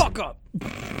the fuck up.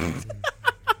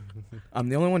 I'm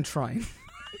the only one trying.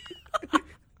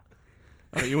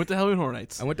 All right, you went to Halloween Horror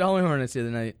Nights. I went to Halloween Hornets the other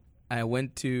night. I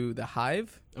went to the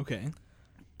Hive, Okay.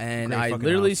 and Great I fucking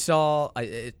literally house. saw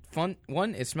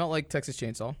it smelled like Texas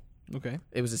Chainsaw. Okay.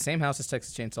 It was the same house as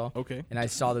Texas Chainsaw, Okay. and I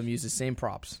saw them use the same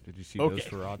props. Did you see Okay. those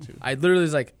for Raw too? I literally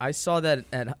was like, I saw that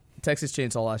at Texas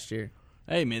Chainsaw last year.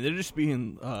 Hey man, they're just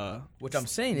being. What I'm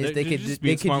saying is They're they just could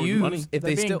being smart with use money. if They're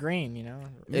they being still green, you know.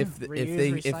 if Reuse,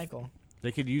 they recycle.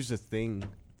 They could use the thing,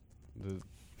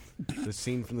 the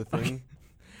scene from the thing,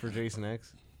 for Jason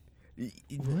X.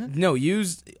 no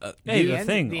use Hey, use- the end-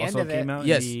 thing the also end of came it- out.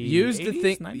 yes in the use the 80s,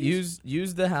 thing 90s?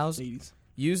 use the house 80s.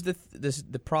 use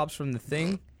the props from the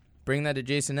thing, bring that to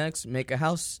Jason X, make a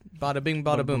house, bada bing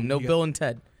bada Bada boom. boom, No yeah. Bill and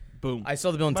Ted. Boom. I saw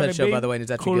the Bill and Bada Ted show, by bing, the way, and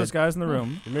it's actually coolest good. guys in the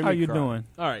room. It made How me you cry. doing?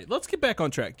 All right, let's get back on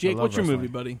track. Jake, love what's your wrestling.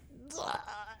 movie, buddy?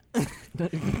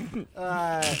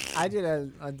 I did a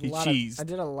He lot. cheesed. I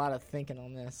did a lot of thinking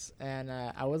on this, and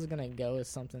I was gonna go with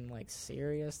something like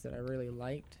serious that I really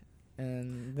liked,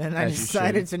 and then I As you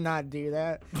decided to not do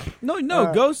that. No,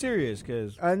 Uh, go serious,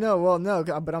 because No,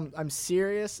 but I'm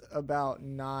serious about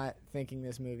not thinking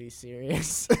this movie's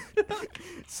serious.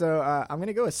 So I'm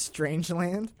gonna go with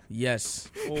Strangeland Yes.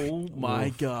 Oh my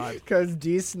god. because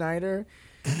D. Snyder.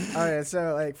 All right,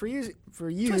 so like for you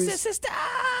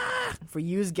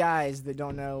guys that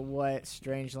don't know what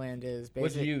Strangeland is,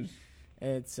 What's basically use?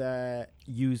 it's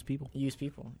use people. use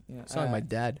people. You know, Sounds like my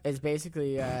dad. It's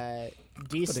basically D. But it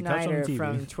comes on Snyder TV.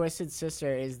 from Twisted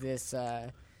Sister is this.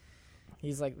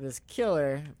 He's like this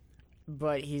killer,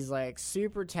 but he's like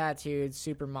super tattooed,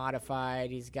 super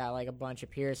modified. He's got like a bunch of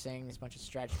piercings, a bunch of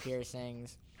stretch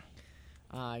piercings.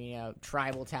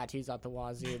 Tribal tattoos out the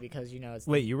wazoo because it's.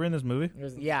 Wait, you were in this movie? It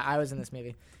was, yeah, I was in this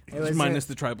movie. It was Just minus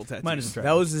the tribal tattoos. Minus the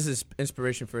That was his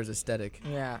inspiration for his aesthetic.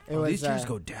 yeah. It Oh, was. these chairs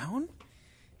go down?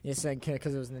 Yes,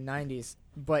 because it was in the 90s.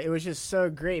 But it was just so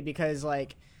great because,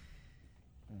 like,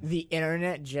 the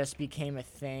internet just became a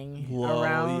thing Whoa,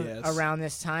 around yes. around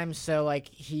this time. So, like,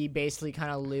 he basically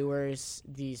kind of lures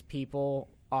these people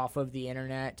off of the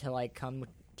internet to, like, come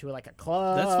to, like, a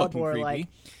club That's fucking or, creepy. like,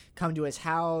 come to his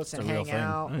house and a real hang thing.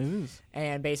 out. It is.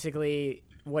 And basically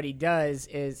what he does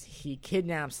is he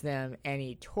kidnaps them and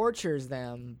he tortures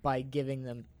them by giving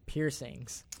them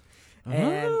piercings.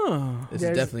 And Oh. This is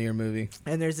There's- definitely your movie.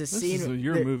 and there's This scene is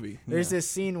your there- movie. There's Yeah. this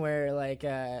scene where like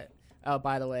oh,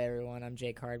 by the way, everyone, I'm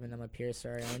Jake Hardman. I'm a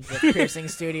piercer. I own Drift Piercing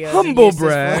Studios. in Humble Eustis,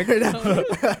 brag.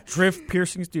 Florida. Drift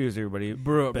Piercing Studios, everybody.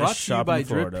 Bro, Best brought to you shop by in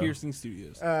Drip Florida. Piercing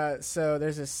Studios. So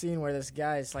there's a scene where this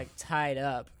guy's like tied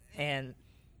up, and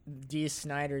D.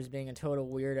 Snyder's being a total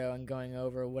weirdo and going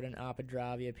over what an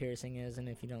apodravia piercing is. And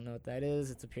if you don't know what that is,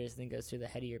 it's a piercing that goes through the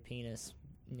head of your penis,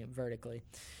 vertically.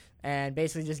 And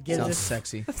basically just gives Sounds this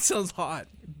sexy. That sounds hot.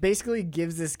 basically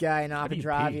gives this guy an do you pee?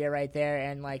 apodravia right there,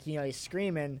 and like he's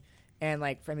screaming, and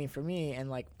like for me, and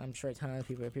like I'm sure a ton of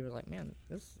people are like, man,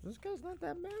 this guy's not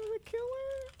that bad of a killer.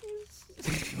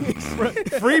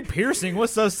 Free piercing?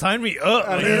 What's up? Sign me up.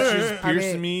 I mean, Just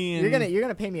piercing me. You're And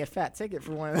gonna pay me a fat ticket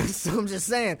for one of those. So I'm just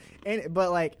saying,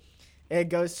 but like. It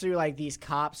goes through like these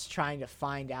cops trying to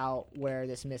find out where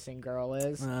this missing girl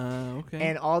is. okay.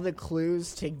 And all the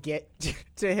clues to get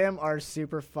to him are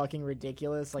super fucking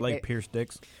ridiculous. like they, pierce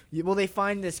dicks. well, they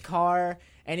find this car,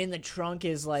 and in the trunk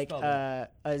is like a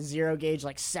zero gauge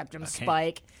like septum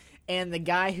spike, and the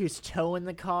guy who's towing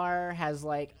the car has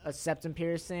like a septum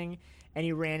piercing, and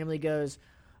he randomly goes,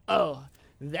 "Oh,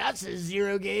 that's a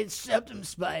zero gauge septum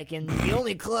spike, and the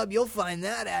only club you'll find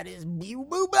that at is Boo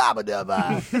Boo Baba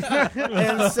Dubba."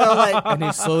 And so like, And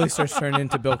he slowly starts turning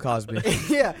into Bill Cosby.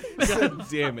 yeah. God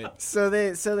damn it. So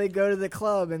they go to the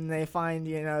club and they find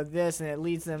this, and it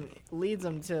leads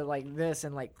them to like this,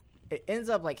 and like it ends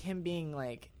up like him being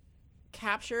like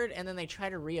captured, and then they try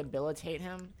to rehabilitate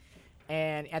him.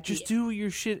 And at Just do your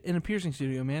shit in a piercing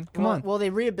studio, man. Come well, on. Well, they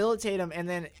rehabilitate him, and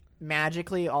then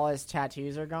magically all his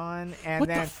tattoos are gone, and What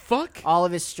then the fuck? all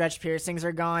of his stretch piercings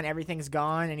are gone. Everything's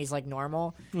gone, and he's like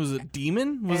normal. Was it a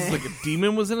demon? Was it like a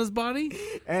demon was in his body?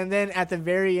 And then at the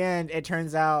very end, it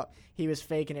turns out he was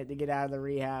faking it to get out of the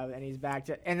rehab, and he's back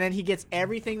to. And then he gets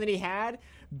everything that he had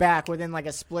back within like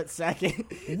a split second.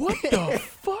 What the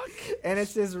fuck? And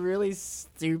it's this really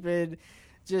stupid,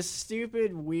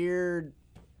 weird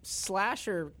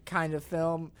slasher kind of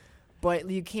film. But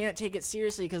you can't take it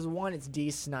seriously because one, it's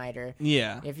Dee Snider.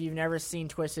 Yeah. If you've never seen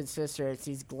Twisted Sister, it's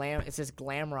this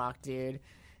glam rock dude,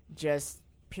 just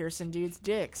piercing dudes'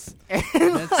 dicks.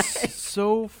 That's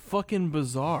so fucking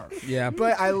bizarre. Yeah.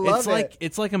 But I love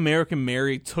It's like American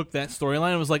Mary took that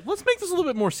storyline and was like, let's make this a little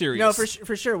bit more serious. No,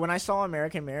 for sure. When I saw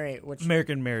American Mary,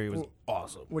 American Mary was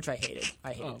awesome. which I hated,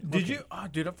 Did you? Oh,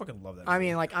 dude, I fucking love that. I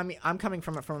mean, like I'm coming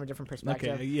from a different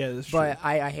perspective. Okay, yeah, that's true. But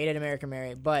I hated American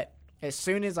Mary. But as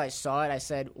soon as I saw it, I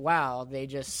said, "Wow!" They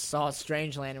just saw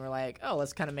Strangeland and were like, "Oh,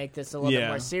 let's kind of make this a little bit Yeah.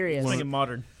 more serious." make it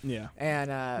modern. yeah. And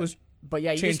Was but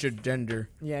yeah, you Change just, your gender.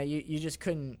 yeah, you just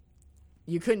couldn't.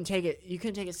 You couldn't take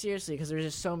it seriously because there's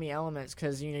just so many elements.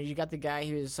 Because you got the guy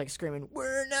who's like screaming,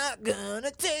 "We're not gonna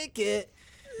take it.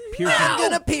 I'm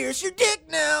gonna pierce your dick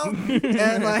now,"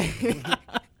 and like.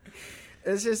 It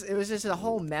was just a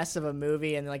whole mess of a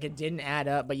movie, and like it didn't add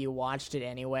up, but you watched it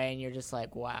anyway, and you're just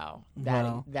like, "Wow,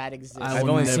 Wow. that exists." I've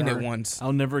only seen it once.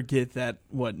 I'll never get that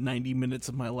 90 minutes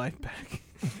of my life back.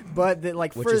 But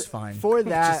Which is fine. For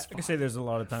that, I can say there's a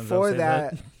lot of times for I'll say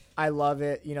that, I love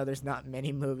it. There's not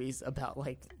many movies about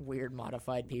like weird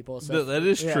modified people. So That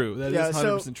is yeah. true. That Yeah, is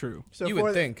 100% true. So You for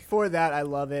would think. for that, I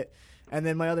love it. And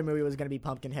then my other movie was gonna be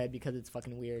Pumpkinhead because it's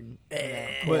fucking weird and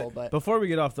cool. But Before we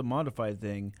get off the modified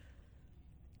thing,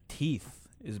 Teeth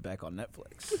is back on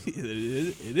Netflix.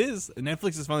 It is.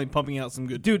 Netflix is finally pumping out some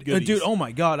good Dude, goodies. oh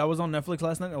my god, I was on Netflix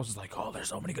last night. And I was just like, oh, there's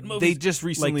so many good movies. They just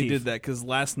recently Teeth. did that because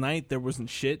last night there wasn't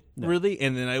shit No. really,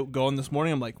 and then I go on this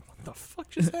morning. I'm like, what the fuck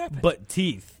just happened? But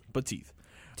Teeth, but teeth,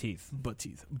 Teeth,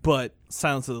 but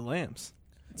Silence of the Lambs.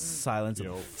 Silence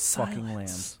Yo. of fucking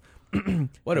lambs.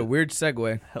 What a weird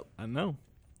segue. Hell, I know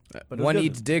But it was One good.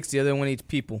 eats dicks, the other one eats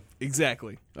people.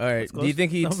 exactly. All right. Do you close.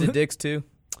 think he eats the dicks too?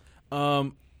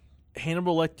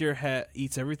 Hannibal Lecter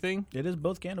eats everything. It is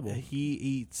both cannibal. He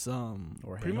eats pretty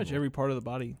much Hannibal. every part of the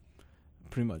body.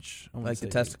 Pretty much, I wanna Like the say.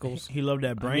 testicles? He loved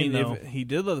that I brain, mean, though. he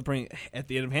did love the brain at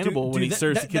the end of Hannibal when he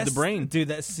serves the kid the brain. Dude,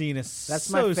 that scene is that's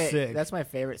so my sick. that's my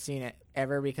favorite scene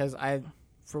ever because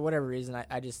for whatever reason,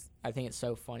 I think it's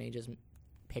so funny just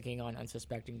picking on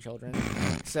unsuspecting children.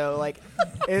 So like,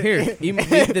 Here, eat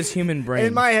this human brain.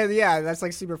 in my head, yeah, that's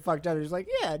like super fucked up. It's like,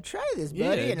 yeah, try this,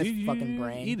 buddy, and dude, his fucking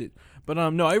brain. Eat it. But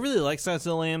no, I really like Silence of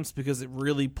the Lambs because it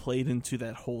really played into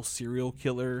that whole serial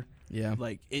killer. Yeah.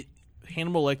 Like it.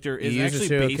 Hannibal Lecter is He used a actually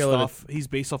serial based killer to- off. He's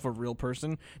based off a real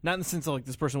person, not in the sense of like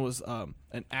this person was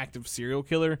an active serial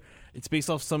killer. It's based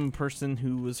off some person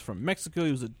who was from Mexico.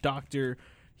 He was a doctor.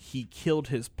 He killed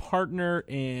his partner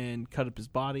and cut up his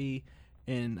body,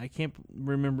 and I can't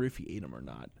remember if he ate him or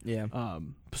not. Yeah.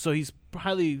 So he's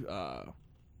highly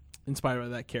inspired by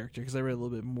that character because I read a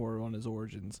little bit more on his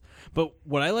origins. But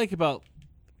what I like about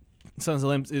Sons of the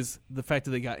Lambs is the fact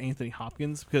that they got Anthony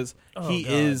Hopkins because he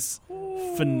God. is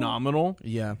phenomenal,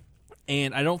 Yeah.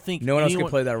 and I don't think No one else anyone,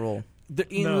 could play that role. The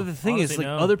thing is, honestly, like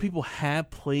no. other people have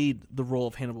played the role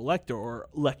of Hannibal Lecter or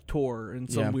Lector in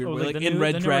some Yeah. weird way, like the in new-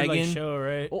 Red the newer, Dragon. like, show,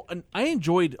 right? Oh, and I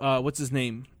enjoyed what's his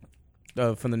name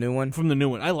From the new one? from the new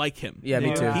one. I like him. Yeah,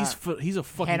 me too. He's a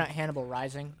fucking. Hannibal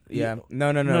Rising. Yeah.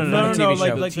 No. No, from no, the no, TV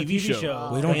show. like the TV TV show.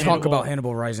 show. we don't Hannibal. talk about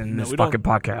Hannibal Rising in No, this we don't. fucking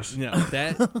podcast. No,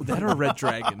 that or Red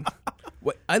Dragon.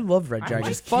 Wait, I love Red Dragon.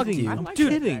 just Fuck kidding. you. I'm like Dude,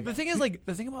 Red kidding. Dragon. The thing is,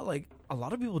 like, a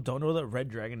lot of people don't know that Red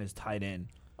Dragon is tied in.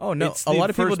 Oh no, It's a the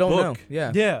lot of people first don't book. know.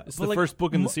 Yeah. Yeah, It's but, the like, first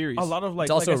book in the series. A lot of like,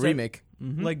 It's also like I a said, remake.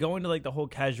 like going to like the whole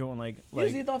casual and like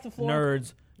he off the floor?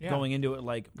 nerds Yeah. going into it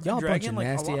like Y'all a bunch Dragon. of Like a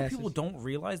nasty lot of asses. people don't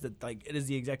realize that like it is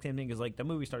the exact same thing because like the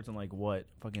movie starts in like what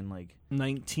fucking like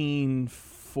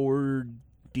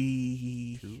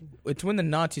 1940. It's when the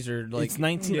Nazis are like. It's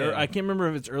 19. Or Yeah. I can't remember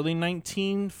if it's early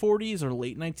 1940s or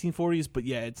late 1940s, but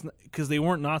yeah, it's because they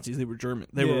weren't Nazis; they were German.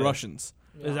 They were Yeah. Russians.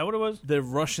 is that what it was? The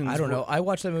Russians. I don't were- know. I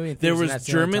watched that movie. In There theaters, and was that's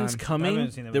the only Germans time. I coming.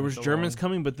 haven't seen that There movie was in so Germans long.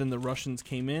 coming, but then the Russians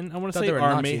came in. I want to Thought say, they were or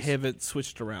I may Nazis. have it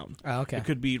switched around. Oh, okay. It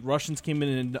could be Russians came in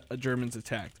and Germans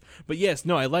attacked. But yes,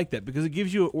 no, I like that because it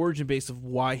gives you an origin base of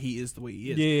why he is the way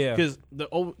he is. Yeah. Because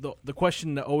the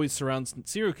question that always surrounds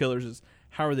serial killers is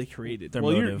how are they created? Their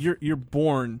well, motive. you're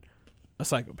born a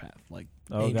psychopath. Like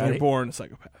Oh, Angel. God. You're born a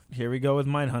psychopath. Here we go with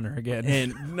Mindhunter again.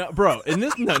 And no, bro, and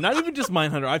this not even just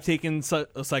Mindhunter. I've taken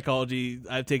psychology.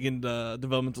 I've taken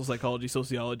developmental psychology,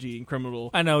 sociology, and criminal.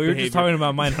 I know we were just behavior. talking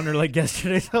about Mindhunter like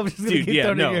yesterday, so I'm just gonna Dude, get yeah,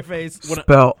 thrown no. in your face.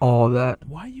 Spell all that.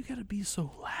 Why you gotta be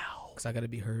so loud? Because I got to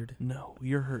be heard. No,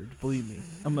 you're heard. Believe me.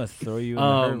 I'm gonna throw you in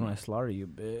the herd when I slaughter you,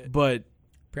 bitch. But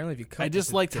Apparently, if you cut I this, just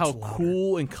it liked gets how louder.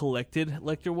 cool and collected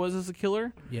Lecter was as a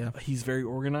killer. Yeah. He's very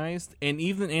organized, and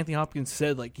even Anthony Hopkins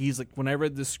said, like, he's like, when I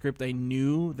read this script, I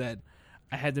knew that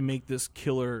I had to make this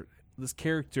character,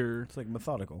 It's like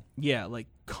methodical. yeah, like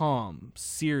calm,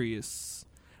 serious,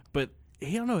 but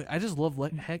I don't know. I just love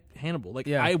Hannibal. Like,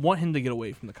 Yeah. I want him to get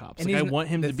away from the cops. And Like, I he's want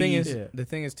him the to thing be. Is, Yeah. The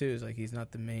thing is, too, is like he's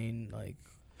not the main like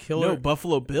killer. No,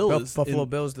 Buffalo Bill is Buffalo in-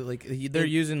 Bill's that like they're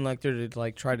using Lecter to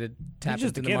like try to tap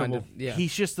just into a the mind cannibal. of yeah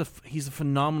He's just he's a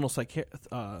phenomenal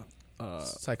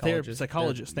Psychologist.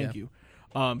 psychologist. Yeah. Thank you.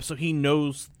 So he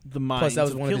knows the minds. Plus, that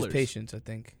was of one killers. of his patients, I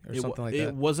think, or It, something like it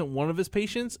that. wasn't one of his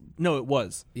patients. No, it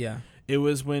was. Yeah, It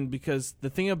was because the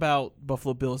thing about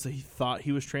Buffalo Bill is that he thought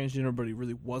he was transgender, but he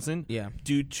really wasn't. yeah,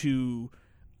 Due to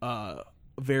a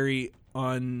very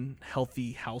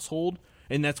unhealthy household,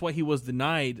 and that's why he was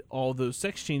denied all those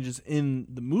sex changes in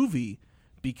the movie,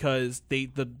 because the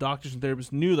doctors and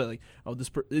therapists knew that, like, oh,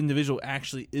 this individual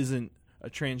actually isn't a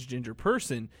transgender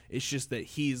person. It's just that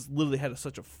he's literally had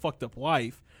such a fucked up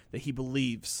life that he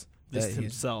believes this That he's-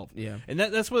 himself. yeah. And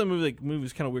that's why the movie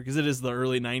is kind of weird, because it is the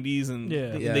early '90s, and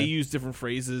Yeah. Yeah. they use different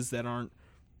phrases that aren't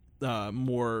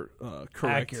more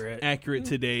correct, accurate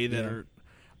today. That Yeah.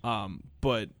 are,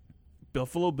 but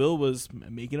Buffalo Bill was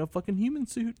making a fucking human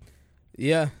suit.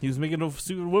 yeah. He was making a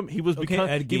suit of a woman. He was Okay,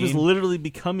 Ed he was Gein. literally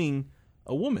becoming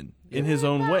a woman in his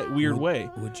own way, weird way.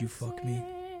 Would you fuck me?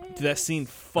 Dude, that scene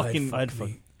fucking. I'd fuck.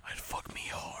 I'd fuck me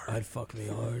hard. I'd fuck me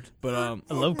hard. But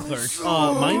I love Clerks.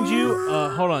 mind you,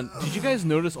 hold on. Did you guys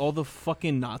notice all the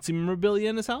fucking Nazi memorabilia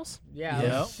in his house? Yeah, it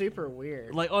Yeah. was super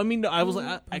weird. Like, I mean, I was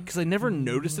like, because I never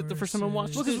noticed it the first time I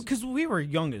watched it. Because we were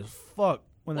young as fuck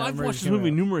when that I've movie watched this came movie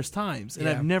out. numerous times, and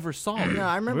Yeah. I've never saw it. no,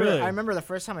 I remember. Really? I remember the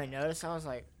first time I noticed. I was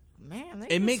like, man, they It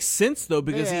just- makes sense though,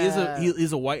 because Yeah. he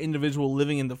is a white individual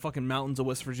living in the fucking mountains of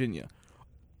West Virginia.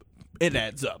 It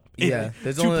adds up. Yeah,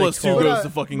 there's 2 only, plus like, 2 12 goes to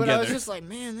fucking but I was together. just like,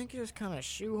 man, they just kind of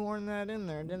shoehorned that in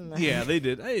there, didn't they? Yeah, they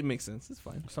did. It makes sense. It's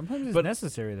fine. Sometimes it's But-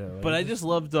 necessary though. But I just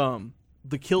loved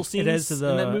the kill scenes adds to in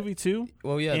that the movie too.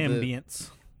 Well, yeah, ambience.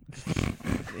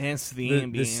 Hence the the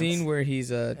ambience. scene where he's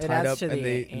tied adds up to and the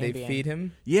they ambient. feed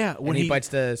him, yeah, and when he bites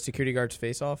the security guard's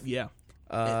face off. Yeah.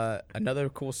 Another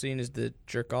cool scene is the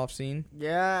jerk off scene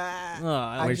Yeah.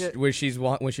 I where, ju- where she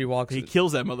walks. he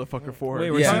kills that motherfucker for her.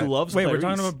 Wait, we're He talking- loves Wait, Clarice. we're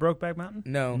talking about Brokeback Mountain.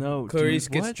 No, No, Clarice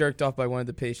dude, gets what? jerked off by one of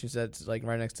the patients that's like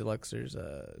right next to Lexer's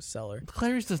cellar.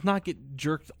 Clarice does not get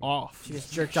jerked off. She gets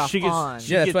jerked off She gets- on.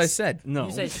 she Yeah, that's what I gets- said. No,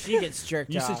 You said she gets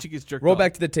jerked You off. said she gets jerked Roll off.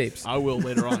 back to the tapes. I will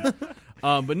later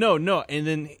on. But no, and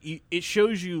then it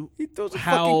shows you He throws a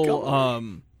fucking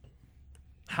gun.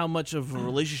 how much of a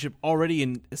relationship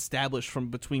already established from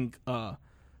between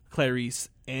Clarice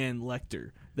and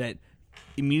Lecter. That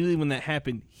immediately when that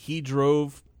happened, he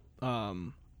drove.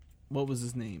 What was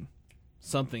his name?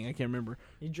 Something I can't remember.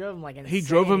 He drove him like insane. He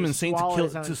drove him insane to swallowed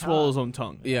his own swallow his tongue. own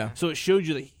tongue. Yeah. So it showed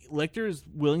you that Lecter is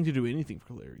willing to do anything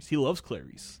for Clarice. He loves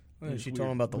Clarice. Well, It's she weird. told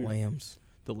him about the Weird. lambs,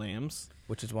 The lambs.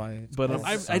 which is why. It's But called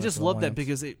I Silence just of the love that Lambs.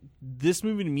 because this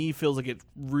movie to me feels like it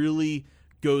really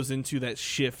goes into that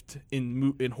shift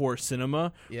in horror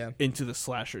cinema Yeah. into the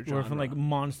slasher genre. We're from like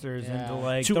monsters Yeah. into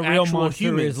like To the real actual monster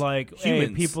humans. is like Humans.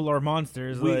 hey, people are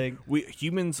monsters. like we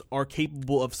humans are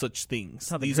capable of such things.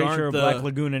 it's not the These creature aren't of the Black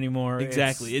Lagoon anymore.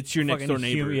 exactly. It's your next fucking door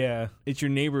neighbor. yeah. It's your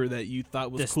neighbor that you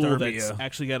thought was cool. That's Disturbia.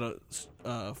 actually got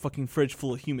a fucking fridge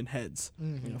full of human heads.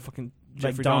 Mhm. You know, fucking Like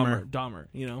Jeffrey Dahmer. Dahmer.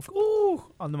 You know. Ooh,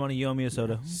 on the money, you owe me a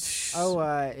soda. Oh,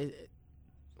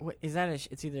 is that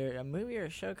it's either a movie or a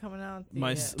show coming out?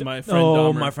 My The, my friend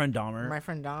Oh, Dahmer. my friend Dahmer. my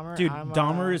friend Dahmer. Dude, I'm,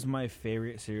 Dahmer is my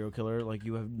favorite serial killer. Like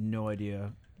you have no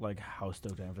idea like how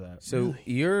stoked I am for that. So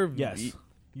you're Yes.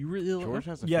 You really George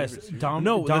has a Yes, favorite series?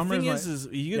 No, the Dahmer's thing like- is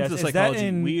you get Yes, into is that psychology.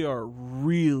 in We are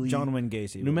really John Wayne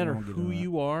Gacy. no but matter we won't get who into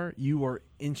that. you are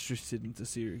interested into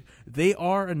series. They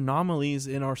are anomalies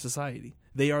in our society.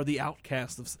 They are the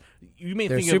outcasts of. You may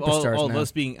They're think of all superstars of now.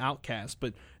 us being outcasts,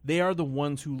 but they are the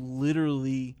ones who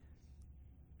literally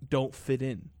don't fit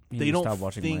in. You They need to don't stop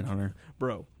watching think, Mindhunter.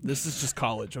 bro. This is just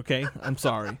college, okay? I'm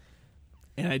sorry,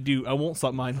 and I won't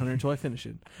stop Mindhunter until I finish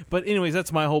it. But anyways,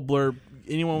 that's my whole blurb.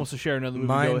 Anyone wants to share another movie?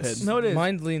 Go ahead. No, it is.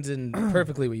 Mine leans in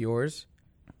perfectly with yours.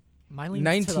 Mine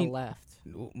leans to the 19 left.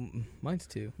 Mine's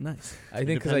too. Nice. I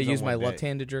think because I depends on use my what left day.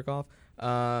 hand to jerk off.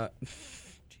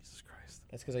 Jesus Christ.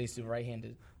 That's because I used to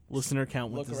right-handed. Listener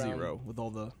count went Look to around. 0 with all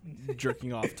the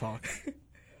jerking off talk.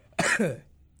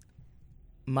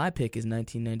 My pick is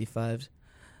 1995's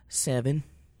Seven.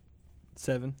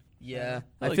 7. Yeah,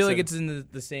 I I like feel like Seven. it's in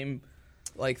the same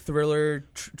like thriller,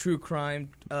 true crime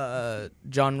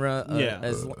genre Yeah.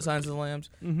 as Signs of the Lambs.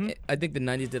 Mm-hmm. I think the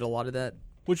 90s did a lot of that.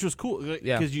 Which was cool because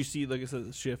Yeah. you see, like I said,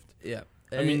 the shift. Yeah,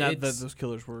 I mean, not that It's- those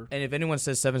killers were. And if anyone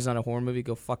says Seven's not a horror movie,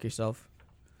 go fuck yourself.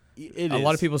 It A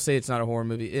lot of is. people say it's not a horror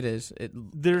movie. It is.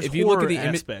 There's if you look at horror the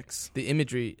aspects. the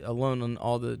imagery alone on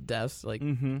all the deaths, like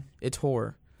Mm-hmm. it's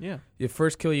horror. Yeah. The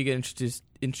first kill you get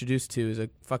introduced to is a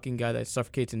fucking guy that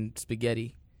suffocates in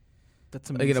spaghetti, That's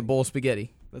like amazing. in a bowl of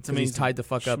spaghetti. That's 'Cause he's amazing. tied the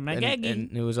fuck up, and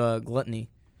Schmagaggy. it was gluttony.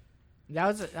 That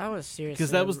was seriously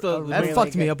 'Cause that was the- That really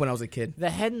fucked me good- up when I was a kid. The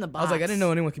head in the I box. was like, I didn't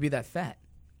know anyone could be that fat.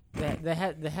 the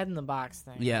head in the box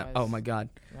thing. Yeah. was- Oh my god.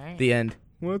 Right? The end.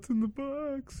 What's in the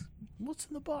box? What's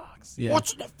in the box? Yeah.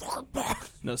 What's in the fucking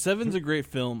box? No, Seven's a great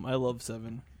film. I love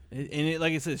Seven. And it,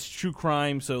 like I said, it's true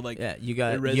crime. So like Yeah. You it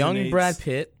got young resonates. Brad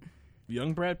Pitt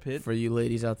young Brad Pitt for you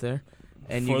ladies out there,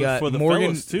 and for, you got for the Morgan.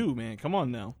 fellas too, man. Come on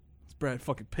now, it's Brad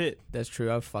fucking Pitt. That's true.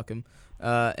 I would fuck him.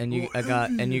 And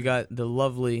you got the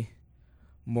lovely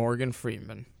Morgan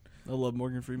Freeman. I love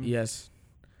Morgan Freeman. Yes.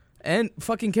 And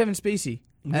fucking Kevin Spacey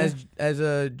Yeah. as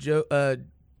a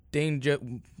Dane Joe.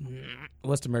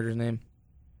 What's the murderer's name?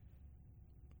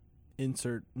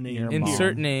 Insert name. Your here. mom.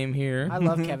 Insert name here. I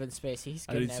love Kevin Spacey. He's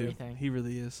I good do in too. everything. He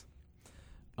really is.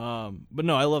 But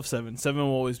no, I love Seven. Seven will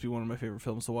always be one of my favorite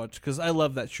films to watch because I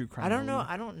love that true crime. I don't know.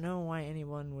 element. I don't know why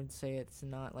anyone would say it's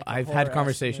not like. I've a had horror-esque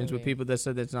conversations with movie. people that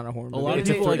said that's not a horror movie. lot of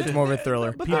people it's, like it's that. more of a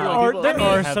thriller. But People- there are people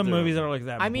some have their- movies that are like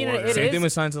that. I mean, border. it Same is- thing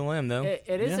with Signs of the Lamb, though. It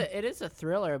is Yeah. it is a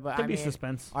thriller, but Could I be mean,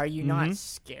 suspense. are you Mhm. not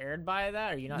scared by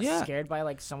that? Are you not Yeah. scared by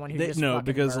like someone who They- just no, fucking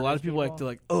because a lot of murders people like to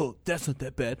like, oh, that's not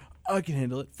that bad. I can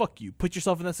handle it. Fuck you. Put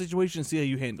yourself in that situation and see how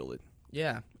you handle it.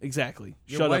 Yeah. Exactly.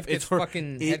 Your Shut wife up. gets It's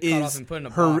fucking it head cut off is and put in a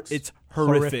hor- box. It's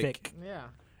horrific. Yeah.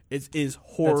 It is That's a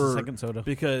horror second soda.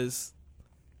 because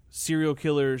serial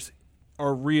killers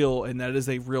are real, and that is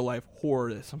a real life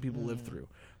horror that some people live through.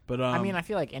 But I mean, I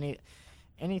feel like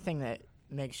anything that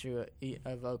makes you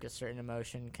evoke a certain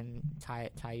emotion can tie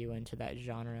you into that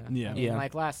genre. Yeah. I mean, Yeah.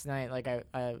 like last night, like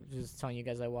I was telling you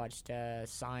guys, I watched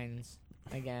Signs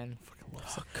again,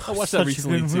 I watched that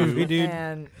recently good too. movie, dude.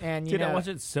 and you Dude, know, I watch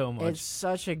it so much. it's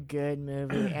such a good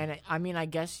movie, and I mean, I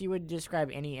guess you would describe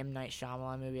any M. Night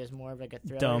Shyamalan movie as more of like a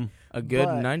thriller. Dumb. a good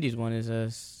but- 90s one is a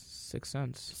Sixth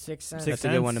Sense. Sixth Sense. That's a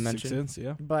good one to mention. Sixth Sense,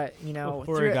 yeah. But you know,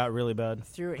 Before it got really bad.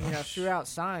 throughout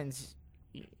Signs,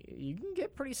 you can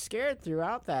get pretty scared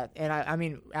throughout that. And I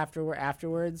mean,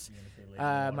 afterwards,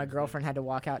 my girlfriend had to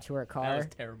walk out to her car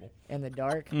terrible. in the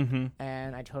dark, Mm-hmm.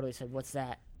 and I totally said, "What's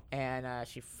that?" And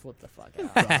she flipped the fuck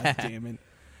out. God damn it.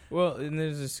 Well, and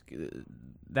there's this.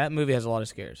 That movie has a lot of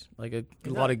scares, like a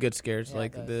lot of good scares, Yeah,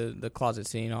 like it the closet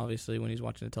scene, obviously when he's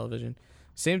watching the television.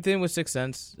 Same thing with Sixth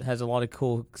Sense. It has a lot of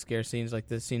cool scare scenes, like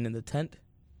the scene in the tent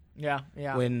Yeah,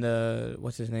 yeah. when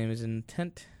what's his name is in the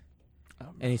tent,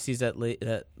 and he sees that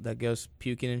that ghost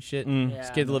puking and shit. Mm. Yeah.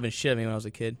 Scared the living shit out of me when I was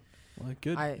a kid. Well,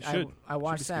 good. I You should.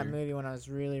 watched that scared. movie when I was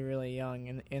really, really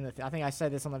young. I think I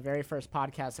said this on the very first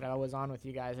podcast that I was on with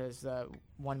you guys. It was the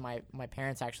one my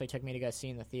parents actually took me to go see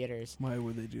in the theaters. Why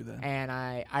would they do that? And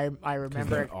I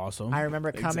remember They're awesome. I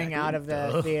remember coming Exactly. out of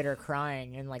the theater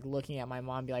crying and like looking at my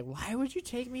mom and be like, "Why would you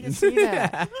take me to see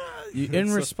that?" You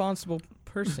irresponsible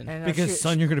person. And because,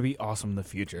 son, you're going to be awesome in the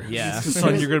future. Yeah.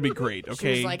 Son, you're gonna be great. she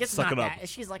Okay, was like, "It's suck not it up, that."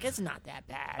 She's like, "It's not that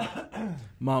bad."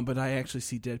 Mom. But I actually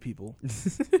see dead people.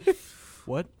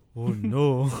 What? Oh,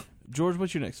 no. George,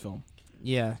 what's your next film?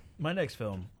 Yeah. My next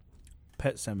film,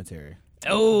 Pet Cemetery.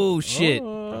 Oh shit.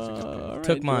 All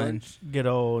Took right, mine. George. Good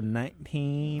old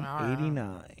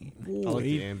 1989. Ooh, I like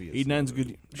the 89's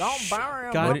good. Don't bury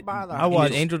him. God, Don't bother. I You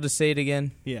watched- need Angel to say it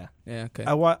again. Yeah, Yeah. Okay.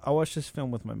 I watched this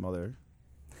film with my mother.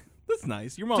 that's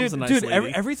nice. Your mom's a nice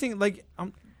lady. Everything, like,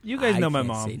 you guys I know my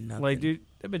can't say mom. nothing. Like, dude,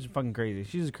 that bitch is fucking crazy.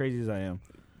 She's as crazy as I am.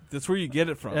 That's where you get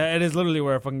it from. It is literally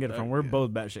where I fucking get it from. We're Yeah.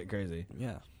 both batshit crazy.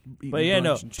 Yeah. But yeah,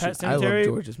 no, Brunch and Pet shit. I love Cemetery.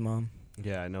 George's mom.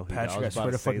 Yeah, I know. Who Patrick, I was about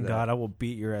swear to say fucking that. God, I will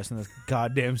beat your ass in this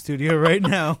goddamn studio right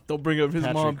now. Don't bring up his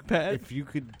Patrick, mom, Pat. If you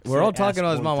could, We're all ask talking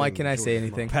about his one mom. Why thing, can't I say George's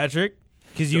anything? mom. Patrick,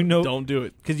 because you know, Don't do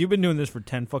it. because you've been doing this for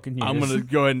 10 fucking years. I'm gonna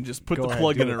go ahead and just put Go the ahead,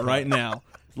 plug do in it, it Pat. right now.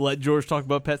 Let George talk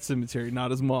about Pet Cemetery,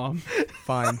 not his mom.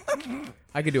 Fine.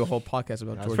 I could do a whole podcast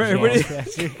about That's George's for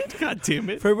mom. everybody. God damn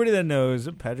it. For everybody that knows,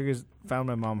 Patrick has found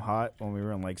my mom hot when we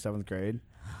were in like 7th grade,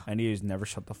 and he has never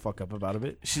shut the fuck up about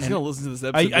it. She's And gonna listen to this I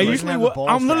episode. and be like, usually, have the balls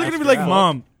I'm to literally ask gonna be like, her out.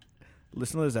 Mom,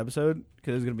 listen to this episode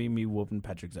because it's gonna be me whooping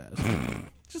Patrick's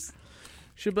ass.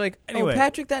 She'll be like, Anyway. "Oh,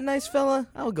 Patrick, that nice fella.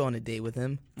 I'll go on a date with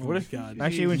him." What if God?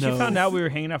 Actually, when No. she found out we were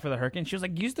hanging out for the hurricane, she was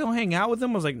like, "You still hang out with him?"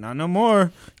 I was like, "Not no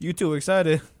more. You too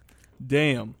excited."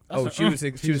 Damn. Oh, she was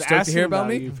stoked to asking hear about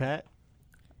me. you, Pat.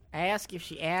 Ask if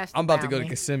she asked. I'm about to go to me.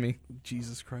 Kissimmee.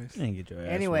 Jesus Christ. Dang, get your ass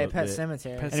Anyway, whooped, Pet bitch.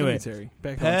 Cemetery. Pet Anyway, Cemetery.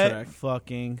 Back on Pet track.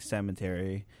 fucking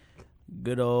Cemetery.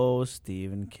 Good old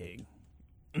Stephen King.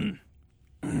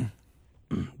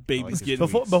 Babies his getting.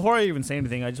 Before I even say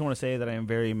anything, I just want to say that I am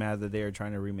very mad that they are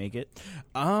trying to remake it.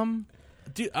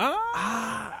 Dude.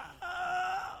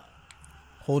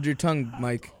 Hold your tongue,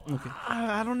 Mike.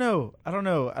 I don't know. I don't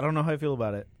know how I feel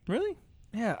about it. Really?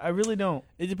 Yeah, I really don't.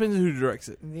 It depends on who directs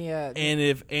it. The And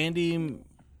if Andy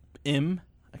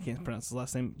I can't pronounce his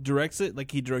last name, directs it like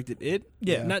he directed it.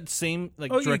 Yeah. Not same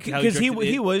like Oh, directed how he because directed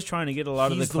it. he was trying to get a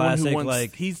lot of the He's the one classic who wants,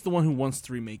 like. he's the one who wants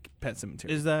to remake Pet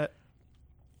Cemetery. Is that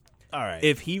all right?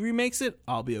 If he remakes it,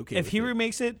 I'll be okay. If with he it.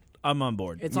 remakes it, I'm on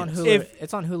board. it's on Yes. Hulu.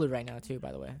 It's on Hulu right now too.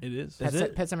 By the way, It is.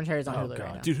 Pet Cemetery is on Oh, Hulu God.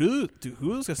 right now. Dude,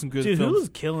 Hulu's got some good Dude, films. Hulu's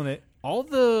killing it. All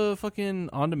the fucking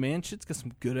on-demand shit's got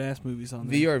some good-ass movies on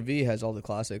there. VRV has all the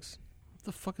classics. What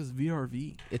the fuck is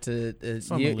VRV? It's a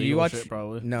Some you illegal watch shit,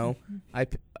 probably. No, I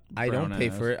don't Brown pay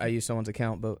ass. for it. I use someone's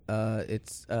account, but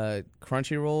it's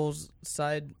Crunchyroll's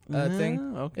side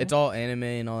thing. Okay. It's all anime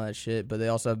and all that shit, but they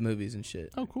also have movies and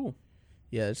shit. Oh, cool.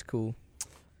 Yeah, it's cool.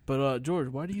 But George,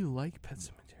 why do you like Pet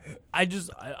Cemetery?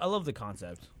 I love the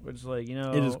concept. It's like,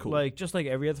 It is cool. Like just like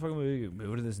every other fucking movie, you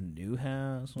move to this new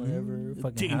house, whatever.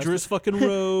 Fucking Dangerous fucking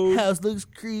road. house looks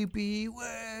creepy.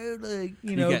 Where like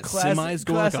you know, got classic, semis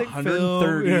going like classic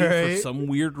 130 film, for right? some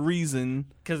weird reason.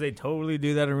 Because they totally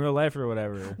do that in real life or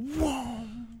whatever.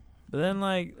 But then,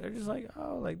 like, they're just like,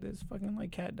 oh, like, this fucking,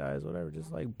 like, cat dies, whatever. Just,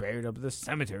 like, buried up this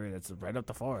cemetery that's right up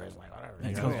the forest. Like, whatever. And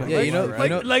You comes know? back Yeah, to you know- life, you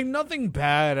know- Like, nothing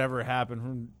bad ever happened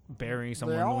from burying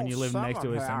someone They're when you live all next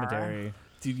to a cemetery. cemetery.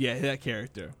 Dude, yeah, that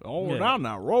character. Oh, Yeah. down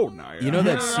that road now. You know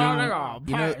that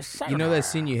Yeah. scene? You know that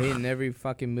scene you hate in every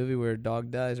fucking movie where a dog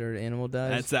dies or an animal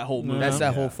dies. That's that whole movie. That's that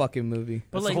Yeah. whole fucking movie.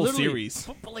 That's the whole literally- series.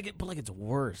 But like it's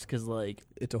worse because like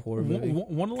It's a horror movie.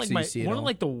 one of like So you see it one of all.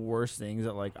 like the worst things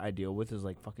that like I deal with is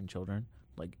like fucking children.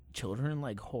 Like children in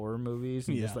like horror movies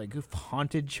and just Yeah. like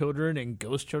haunted children and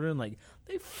ghost children. Like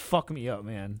they fuck me up,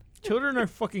 man. Children are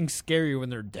fucking scary when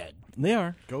they're dead. They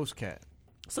are. Ghost cat.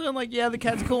 So then, like, yeah, the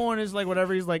cat's cool and is like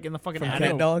whatever. He's like in the fucking From attic.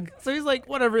 Cat Dog. So he's like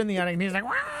whatever in the attic, and he's like,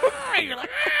 "Wah!" You're like,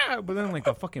 "Ah!" But then like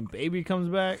the fucking baby comes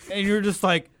back, and you're just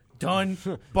like, done.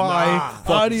 Bye.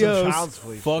 Adios. Child's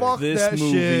Play. Fuck this that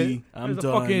movie. shit. I'm There's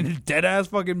done. a fucking dead ass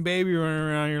fucking baby running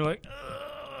around. You're like,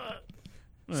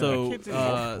 So Kids in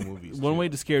multiple movies, one too. way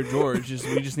to scare George is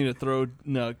we just need to throw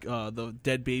the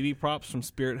dead baby props from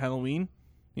Spirit Halloween.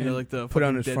 You know, And like the put it on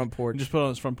fucking his dead- front porch. Just put it on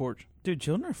his front porch. dude,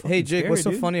 children are fucking Hey Jake, scary, what's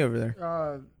so dude. funny over there?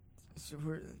 So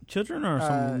we're, Children are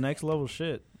some next level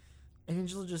shit.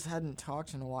 Angela just hadn't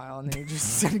talked in a while, and they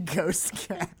just said ghost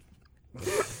cat.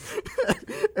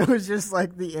 It was just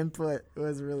like the input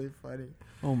was really funny.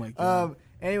 Oh my god.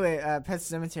 Anyway, Pet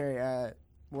Cemetery.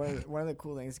 One of the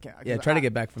cool things. Yeah, try to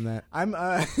get back from that. I'm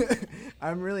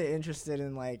I'm really interested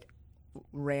in like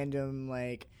random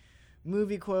like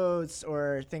movie quotes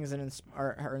or things that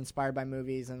are inspired by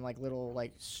movies and like little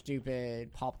like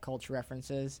stupid pop culture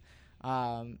references.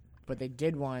 But they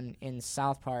did one in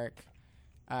South Park.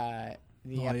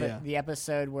 The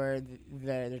episode where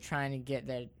they're trying to get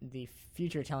the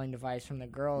future telling device from the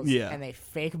girls, Yeah. and they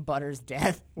fake Butter's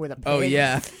death with a pig. Oh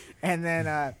yeah. And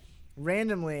then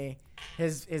randomly,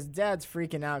 his dad's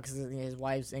freaking out because his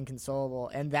wife's inconsolable,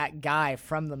 and that guy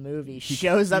from the movie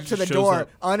shows up to the shows door up.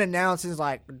 unannounced and is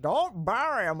like, "Don't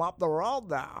bury him up the road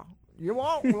now. You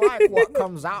won't like what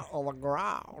comes out of the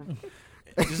ground."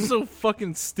 It's just so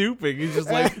fucking stupid. He's just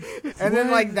like, And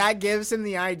then like that gives him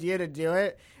the idea to do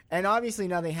it, and obviously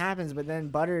nothing happens. But then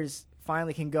Butters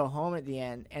finally can go home at the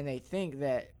end, and they think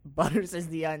that Butters is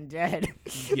the undead.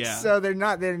 Yeah. So they're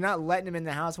not letting him in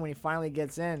the house when he finally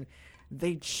gets in.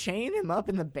 They chain him up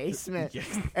in the basement. Yeah.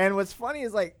 And what's funny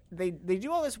is like they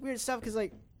do all this weird stuff because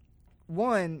like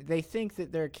one, they think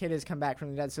that their kid has come back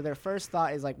from the dead, so their first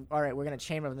thought is like, all right, we're gonna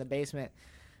chain him up in the basement.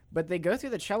 But they go through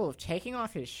the trouble of taking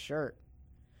off his shirt,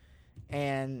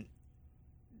 and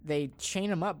they chain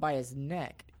him up by his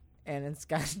neck, and it's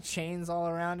got chains all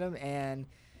around him, and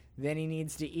then he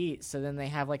needs to eat. So then they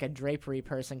have like a drapery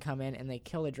person come in, and they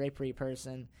kill a drapery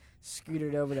person, scoot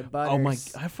it over to Butters. oh my!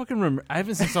 I fucking remember. I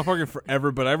haven't seen South Park in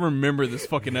forever, but I remember this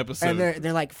fucking episode. And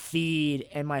they're like, feed.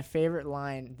 And my favorite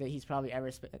line that he's probably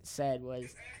ever said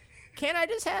was, "Can I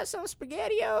just have some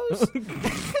SpaghettiOs?"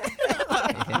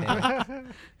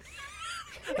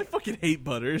 I fucking hate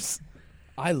Butters.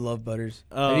 I love Butters.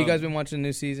 Have you guys been watching the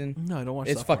new season? No, I don't watch.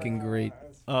 It's South Park. fucking great.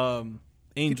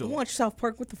 Angel. Watch South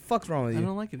Park. What the fuck's wrong with I you?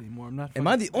 don't like it anymore. I'm not. Am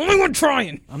I the only one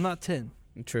trying? I'm not 10.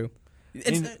 True.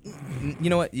 It's, you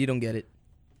know what? You don't get it.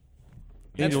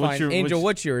 That's Angel, fine. Angel,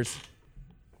 what's yours?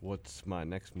 What's my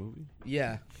next movie?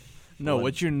 Yeah. No, Blood-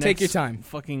 what's your next? Take your time.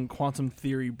 Fucking quantum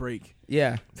theory break.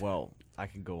 Yeah. Well, I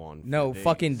can go on. No, for days.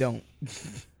 fucking don't.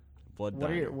 Blood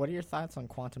What are Diner. your thoughts on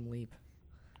Quantum Leap?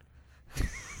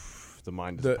 The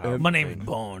mind is The- a powerful My name is thing.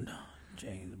 Bond.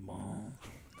 James Bond.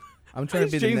 I'm trying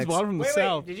to be the James next. Bond from the Wait,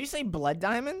 South. did you say Blood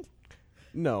Diamond?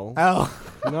 No,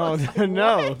 Oh, no,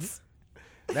 no.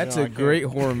 That's No, a I can't. great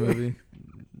horror movie.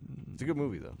 It's a good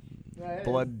movie though.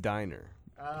 Blood Diner.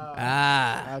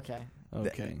 Ah. Okay.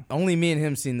 Okay. Only me and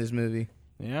him seen this movie.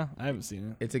 Yeah, I haven't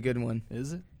seen It's a good one. it.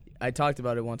 Is it? I talked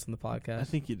about it once on the I podcast.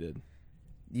 think you did.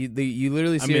 You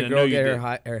literally see mean, a I girl know you get did.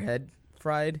 her head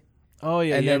fried, Oh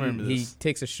yeah, and yeah. I then remember he this.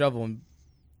 takes a shovel and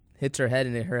hits her head,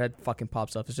 and her head fucking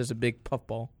pops off. It's just a big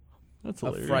puffball. That's a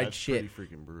hilarious. fried That's shit.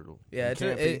 pretty freaking brutal. Yeah, And it's a-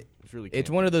 campy. It's really. It's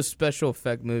campy. one of those special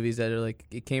effect movies that are like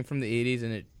it came from the '80s,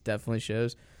 and it definitely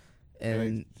shows.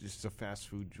 And it's just a fast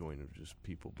food joint of just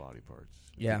people body parts.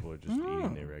 Yeah. People are just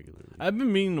eating it regularly. I've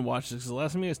been meaning to watch this because the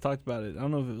last time you guys talked about it, I don't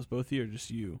know if it was both of you or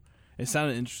just you. It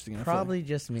sounded interesting. probably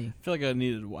just me. I feel like I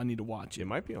need to watch It it.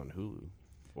 might be on Hulu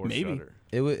or Maybe. Shudder.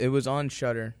 It was on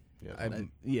Shudder, Yeah,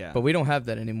 Yeah, but we don't have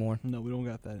that anymore. no, we don't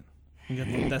got that.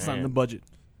 That's not in the budget.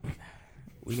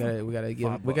 We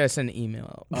gotta send an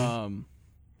email out.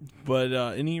 But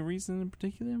any reason in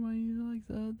particular why you like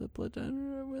the Blood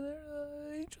Diner over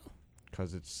there, Angel?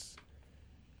 because it's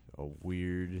a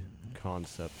weird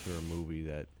concept for a movie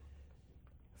that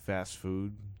fast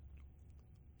food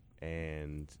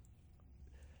and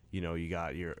you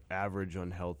got your average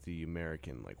unhealthy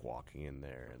American like walking in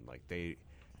there and like they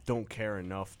don't care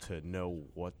enough to know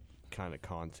what kind of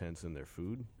content's in their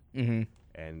food Mm-hmm.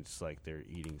 and it's like they're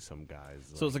eating some guys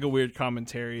So it's like a weird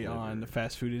commentary Liver. on the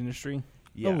fast food industry.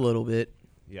 yeah, A little bit.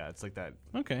 yeah, it's like that.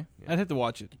 Okay, Yeah. I'd have to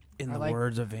watch it. In I the like-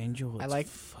 words of Angel, it's I like-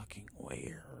 fucking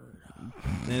weird.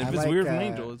 And if I it's like, weird from uh,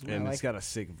 Angel, it's weird. And I it's like got a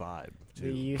sick vibe The too.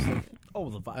 use of, Oh,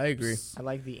 the vibes. I agree. I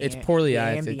like the. It's poorly the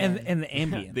acted. Ambien. And the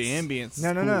ambience. The ambience. no,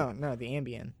 is no, cool. no, no. The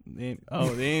Ambien. The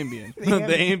Ambien. The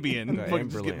the Ambien. Ambien. The Fucking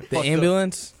just Amberland. get The fucked up.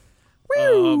 ambulance.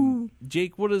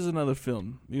 Jake, what is another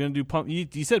film? You're gonna do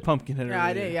You said Pumpkinhead. Yeah,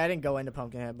 I earlier. didn't. Yeah, I didn't go into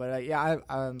Pumpkinhead, but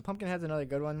Pumpkinhead's another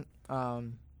good one.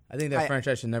 I think that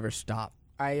franchise should never stop.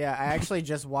 I actually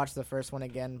just watched the first one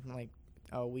again like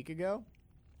a week ago.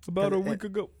 About a week week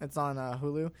ago. It's on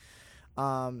Hulu.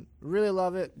 Really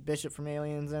love it. Bishop from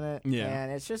Aliens in it. Yeah.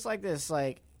 And it's just like this,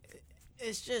 like,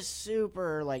 it's just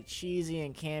super like cheesy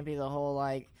and campy. The whole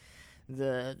like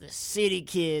the city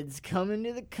kids coming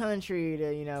to the country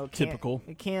to Typical.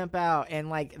 camp out, and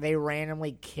like they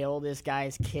randomly kill this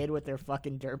guy's kid with their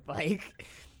fucking dirt bike,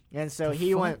 and so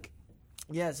he went.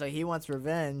 Yeah, so he wants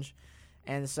revenge.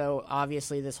 And so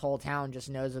obviously this whole town just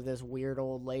knows of this weird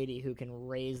old lady who can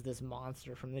raise this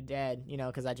monster from the dead,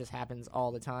 because that just happens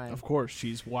all the time. Of course,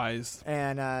 she's wise,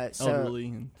 And so elderly,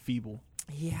 and feeble.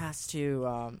 he has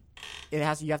to you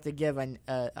have to give you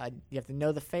have to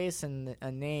know the face and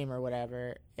a name or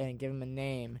whatever and give him a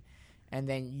name. And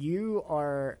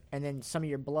then some of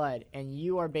your blood, and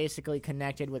you are basically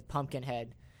connected with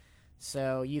Pumpkinhead.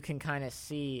 So you can kind of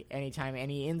see anytime,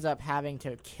 and he ends up having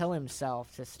to kill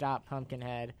himself to stop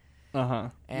Pumpkinhead. Uh huh.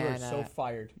 And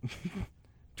fired.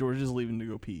 George is leaving to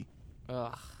go pee.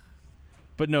 ugh.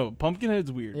 But no,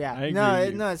 Pumpkinhead's weird. Yeah, I agree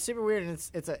with you. it's super weird, and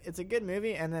it's a good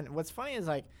movie. And then what's funny is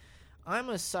like, I'm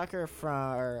a sucker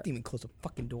for Didn't even close the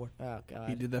fucking door. oh He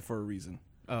god, did that for a reason.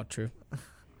 Oh, true.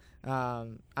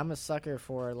 I'm a sucker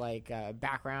for like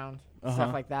background Uh-huh.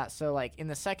 stuff like that. So like in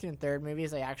the second and third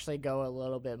movies, they actually go a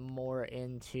little bit more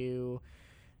into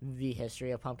the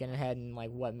history of Pumpkinhead and like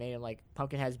what made him like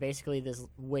Pumpkinhead's basically this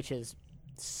witch's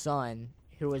son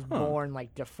who was born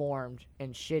like deformed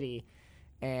and shitty.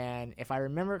 And if I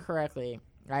remember correctly,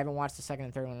 I haven't watched the second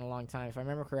and third one in a long time. If I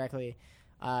remember correctly,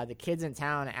 the kids in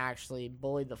town actually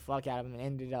bullied the fuck out of him and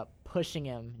ended up pushing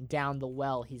him down the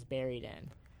well he's buried in.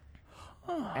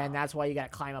 And that's why you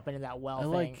got to climb up into that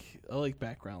well thing. I like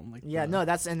background. Like Yeah, no,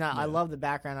 that's I love the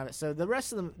background of it. So the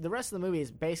rest of the movies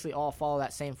basically all follow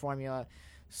that same formula.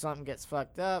 Something gets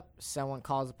fucked up, someone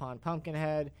calls upon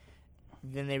Pumpkinhead,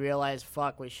 then they realize,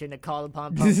 fuck, we shouldn't have called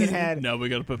upon Pumpkinhead. Now we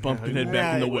got to put Pumpkinhead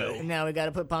back in the well. Now we got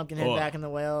to put Pumpkinhead Oh. back in the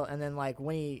well, and then like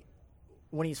when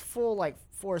he's full like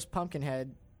force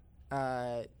Pumpkinhead,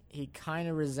 he kind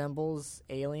of resembles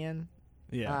Alien.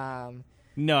 Yeah. Um,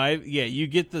 you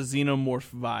get the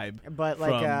xenomorph vibe. but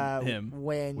like from him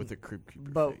when with the Crypt Keeper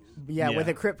but face. yeah, with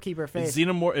Yeah. a Crypt Keeper face.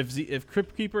 If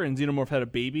Crypt Keeper and Xenomorph had a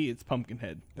baby, it's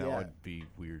Pumpkinhead. That Yeah. would be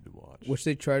weird to watch. Which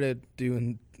they try to do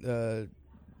in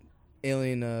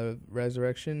Alien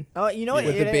Resurrection. Oh, you know what?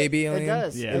 With the baby alien? It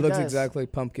does. Yeah. It looks does. exactly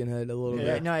like Pumpkinhead a little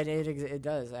Yeah, bit. no, it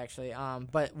does actually.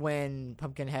 But when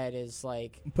Pumpkinhead is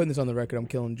like I'm putting this on the record. I'm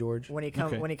killing George. when he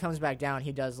Okay. when he comes back down,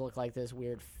 he does look like this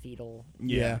weird fetal.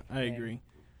 Yeah, Yeah. I agree.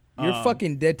 You're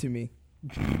fucking dead to me.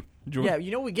 George, Yeah,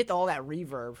 you know we get all that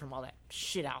reverb from all that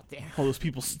shit out there. all those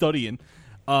people studying.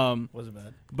 Was it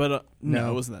bad? But no,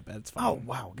 No. it wasn't that bad. It's fine. Oh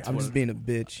wow! I'm just being a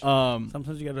bitch.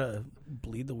 Sometimes you gotta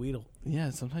bleed the weedle. Yeah,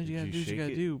 sometimes you Did gotta you do what you shake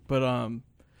gotta it? do. But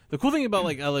the cool thing about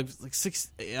like I like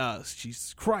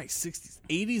Jesus Christ, 60s,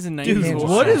 80s, and 90s. Dude, horror.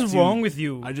 What is Dude, wrong with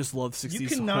you? I just love 60s You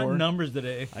cannot horror. numbers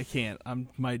today. I can't.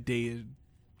 My day is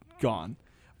gone.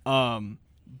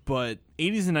 But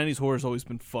 80s and 90s horror has always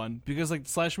been fun because like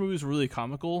slasher movies were really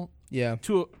comical Yeah.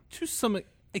 to some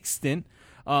extent.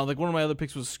 Like one of my other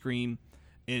picks was Scream,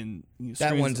 and That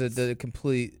Scream's- one's the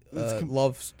complete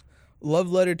It's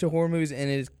love letter to horror movies, and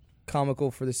it is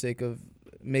comical for the sake of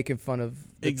making fun of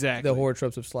Exactly. the horror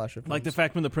tropes of slasher films. like the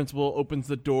fact when the principal opens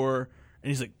the door and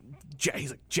he's like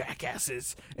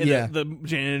jackasses, and Yeah. the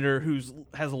janitor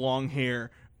has long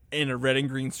hair in a red and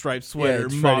green striped sweater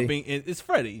it's Freddy. mopping. It's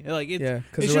Freddy. Like it's Yeah,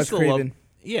 'cause it's of just Wes the love- Craven.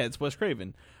 Yeah, it's Wes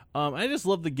Craven. I just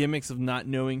love the gimmicks of not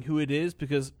knowing who it is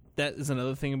because that is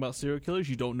another thing about serial killers.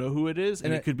 You don't know who it is,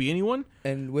 and And it could be anyone.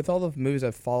 And with all the movies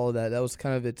I've followed, that was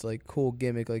kind of its like cool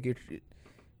gimmick, like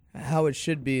how it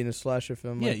should be in a slasher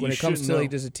film. Yeah, Like when you it comes should to know.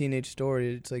 like just a teenage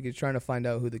story, it's like you're trying to find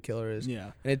out who the killer is,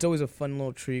 Yeah, and it's always a fun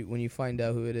little treat when you find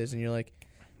out who it is, and you're like,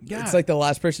 yeah. it's like the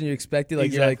last person you expected.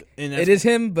 Like you're like, and that's it is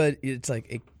him, but it's like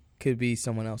it could be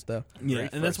someone else though. Yeah,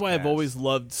 Great and that's first why I've cast. always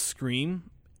loved Scream,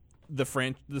 the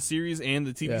series and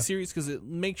the TV Yeah. series because it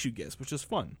makes you guess, which is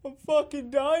fun. I'm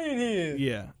fucking dying here.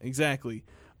 Yeah, exactly.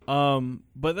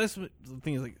 But that's what the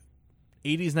thing is like.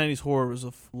 80s, 90s horror was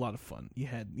a lot of fun. You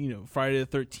had, Friday the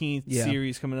 13th Yeah.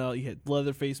 series coming out. You had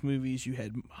Leatherface movies. You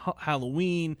had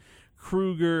Halloween,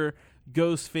 Krueger,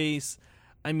 Ghostface.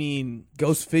 I mean,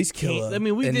 Ghostface Killer. we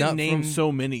And didn't not name from-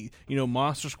 so many.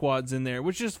 Monster Squad's in there,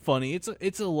 which is funny.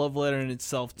 It's a love letter in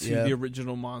itself to Yeah. the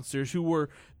original monsters who were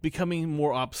becoming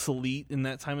more obsolete in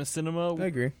that time of cinema. I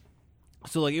agree.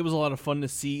 So like it was a lot of fun to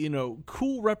see,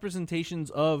 cool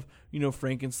representations of,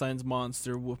 Frankenstein's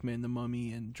monster, Wolfman the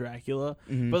Mummy, and Dracula.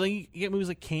 Mhm. But then you get movies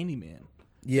like Candyman.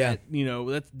 Yeah,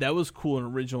 That was cool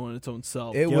and original in its own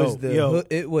self. it was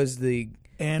the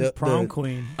And The- prom the-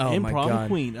 queen. oh and my Prom god.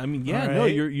 Queen. I mean, yeah, All no,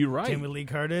 right. you're right. Jamie Lee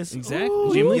Curtis. Exactly.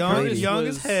 Ooh, Jamie Lee young, Curtis young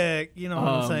was, as heck. You know what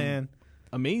I'm saying?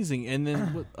 Amazing. And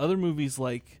then with other movies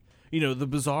like, the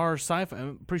bizarre sci-fi.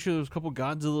 I'm pretty sure there was a couple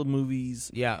Godzilla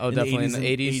movies. Yeah, oh in the definitely in the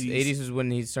 80s and 80s. 80s is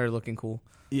when he started looking cool.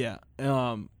 Yeah.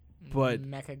 But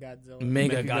Mechagodzilla.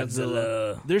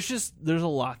 Mechagodzilla. There's a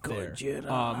lot there. Gojira.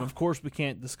 Of course, we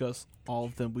can't discuss all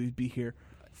of them. We'd be here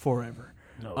forever.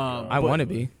 No, I but- want to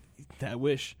be. That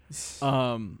wish.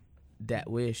 That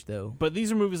wish though. But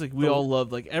these are movies like we all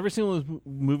love. Like every single of those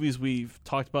movies we've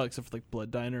talked about, except for like Blood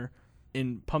Diner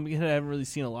and Pumpkinhead. I haven't really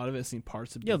seen a lot of it. I've seen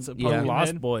parts of bits of Pumpkinhead.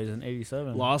 Lost Boys in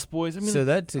 '87. Lost Boys. I mean, So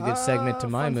that's a good segment to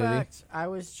my fun movie. fact, I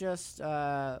was just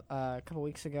a couple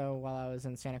weeks ago while I was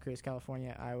in Santa Cruz,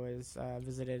 California. I was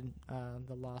visited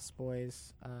the Lost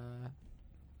Boys.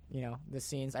 The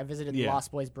scenes. I visited the Yeah.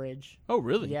 Lost Boys Bridge. oh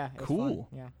really? Yeah, it was cool.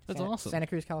 fun. Yeah, That's Santa, awesome. Santa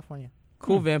Cruz, California.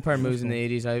 Cool vampire movies in the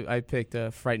 80s. I picked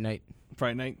Fright Night.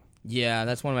 Friday Night. Yeah,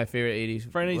 that's one of my favorite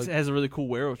 80s. Friday Night Like, has a really cool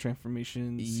werewolf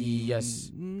transformation. scene. Yes.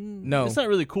 Mm, No. it's not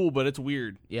really cool, but it's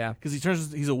weird yeah. because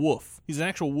he's a wolf. He's an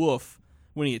actual wolf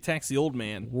when he attacks the old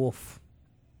man. Wolf.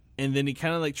 And then he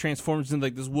kind of like transforms into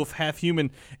like this wolf half human,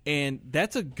 and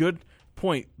that's a good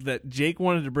point that Jake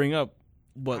wanted to bring up.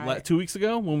 What 2 weeks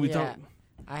ago when we talked?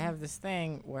 I have this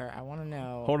thing where I want to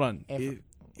know. Hold on, If-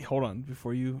 hold on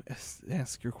before you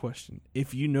ask your question.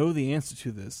 If you know the answer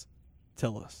to this,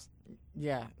 tell us.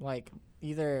 Yeah, like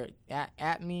either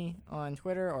at me on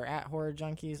Twitter or at Horror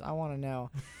Junkies. I want to know.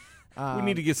 We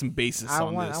need to get some basis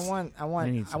on this.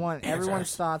 I want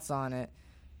everyone's thoughts on it.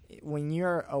 When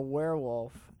you're a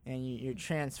werewolf and you're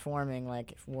transforming,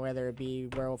 like whether it be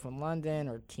Werewolf in London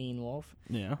or Teen Wolf,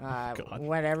 Yeah, God.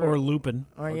 whatever, or Lupin.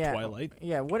 or Or yeah, Twilight.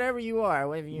 yeah, whatever you are,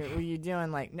 whatever you're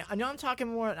doing. Like, no, I'm talking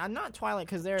more. I'm not Twilight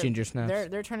because Ginger snaps.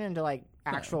 they're turning into like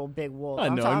actual big wolves. I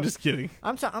know. I'm just kidding.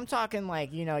 I'm talking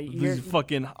like you're These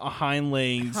fucking hind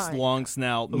legs, Hi- long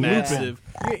snout, Lupin. massive.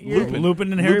 you're,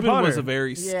 Lupin and Harry Lupin Potter. was a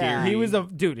very Yeah. scary. He was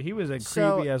He was a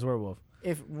So- creepy ass werewolf.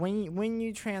 if when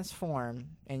you transform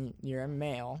and you're a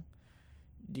male,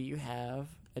 do you have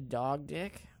a dog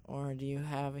dick or do you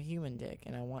have a human dick?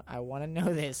 And I want to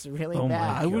know this really Oh my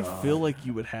bad. I would feel like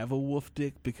you would have a wolf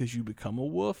dick because you become a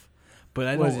wolf, but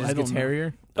I What is don't. it, I just don't gets know.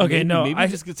 hairier? Okay, maybe, no, maybe I it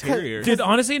just gets hairier. Dude,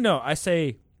 honestly, no. I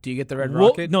say Do you get the red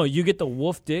Wolf, rocket? no, you get the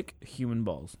wolf dick, human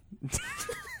balls.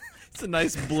 It's a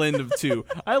nice blend of two.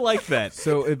 I like that.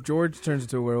 So if George turns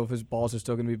into a werewolf, his balls are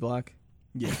still gonna be black.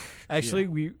 Yeah. Actually,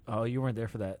 you weren't there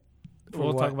for that.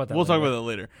 We'll what? talk about that. We'll talk later. about that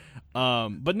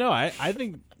later. But no, I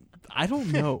think I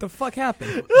don't know. The fuck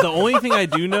happened? The only thing I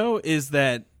do know is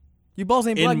that Your balls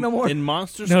ain't black in, no more. in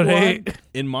Monster No, Squad, they ain't.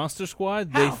 in Monster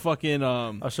Squad, they fucking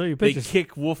I'll show you they pictures.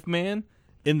 kick Wolfman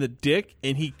in the dick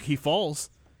and he falls.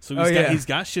 So Oh, yeah. he's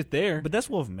got shit there. But that's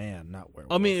Wolfman, not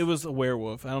werewolf. I mean, it was a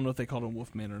werewolf. I don't know if they called him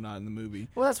Wolfman or not in the movie.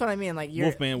 Well, that's what I mean. Like you're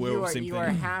Wolfman, werewolf, same you thing. are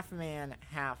half man,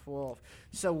 half wolf.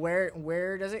 So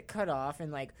where does it cut off?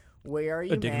 And like where are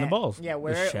you? A dick in man? the balls. Yeah, The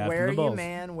where shaft in where the are you balls.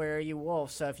 man? Where are you wolf?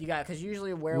 So if you got because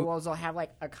usually werewolves will have like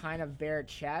a kind of bare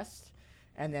chest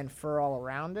and then fur all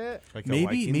around it. Like a Maybe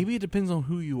Viking? maybe it depends on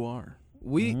who you are.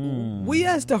 We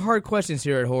ask the hard questions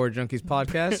here at Horror Junkies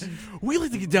podcast, We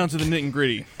like to get down to the nit and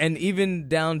gritty. and even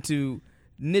down to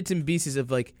nits and pieces of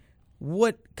like,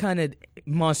 what kind of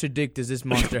monster dick does this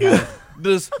monster have?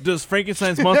 Does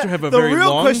Frankenstein's monster have a the very real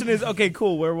long? question is, okay,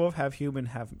 cool, werewolf, have human,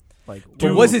 have like.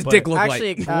 But what's his dick look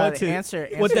Actually, like? What's the it- answer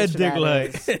what's that to dick that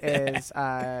like? is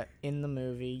in the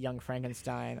movie Young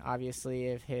Frankenstein. Obviously,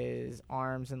 if his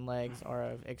arms and legs are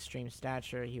of extreme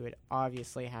stature, he would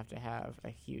obviously have to have a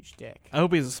huge dick. I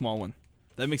hope he has a small one.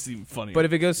 That makes it even funnier. But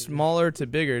if it goes smaller to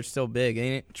bigger, it's still big,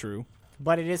 ain't it? True.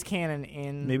 But it is canon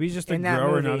in Maybe he's just a in that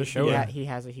grower, movie, not a shower. Yeah, he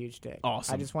has a huge dick.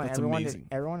 Awesome. I just want That's everyone amazing.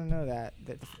 to know that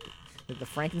the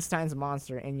Frankenstein's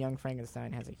monster in Young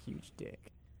Frankenstein has a huge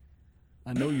dick.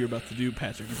 I know what you're about to do,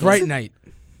 Patrick. Fright Night.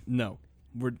 No,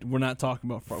 we're not talking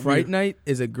about Fright Night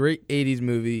is a great 80s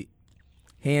movie.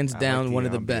 Hands I down, like one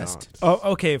of the ambiance. best.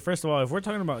 Oh, okay. First of all, if we're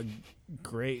talking about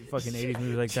great fucking 80s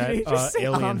movies like Did you that, just say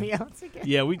Alien. ambiance again?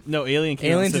 Yeah, Alien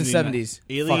came Aliens out in 79. 70s.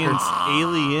 Aliens.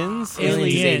 Aliens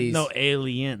Aliens. is 80s. No,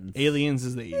 Aliens. Aliens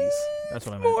is the 80s. That's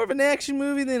what I meant. More of an action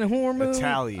movie than a horror movie.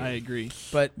 Italian. I agree.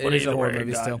 But it is a horror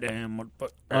movie still.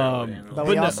 But But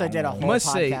we no- also did a whole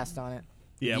Must say- podcast on it.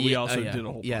 Yeah, we Yeah, also yeah. did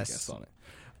a whole Yes. podcast on it.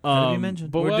 What did we mention?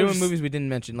 But We're what I doing was- movies we didn't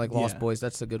mention, like Lost Yeah. Boys.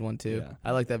 That's a good one, too. Yeah.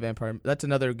 I like that vampire. That's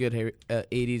another good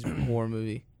 80s horror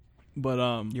movie. But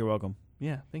You're welcome.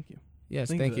 yeah, thank you. Yes,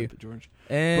 Thank thank for you. that, George.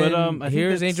 And I think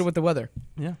here's that's- Angel with the Weather.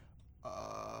 Yeah.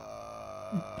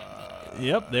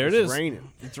 Yep, there it is. It's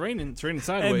raining. It's raining. It's raining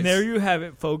sideways. And there you have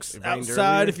it, folks. It rained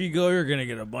Outside, earlier. if you go, you're gonna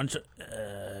get a bunch of.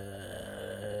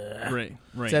 Right.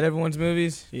 Is that everyone's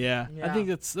movies? Yeah. I Yeah. think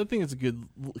it's a good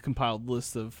compiled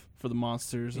list for the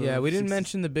monsters. Yeah, we didn't since-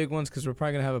 mention the big ones because we're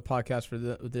probably gonna have a podcast for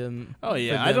them. Oh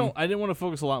yeah, for them. I didn't want to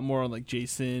focus a lot more on like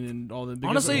Jason and all the. because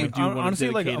Honestly, we do want to honestly,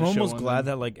 like dedicate I'm a show almost on glad them.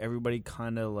 that like everybody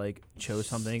kind of like chose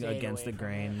something Stayed against the away from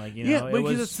grain. it. Like you Yeah, know, it because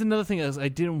was that's another thing is I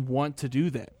didn't want to do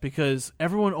that because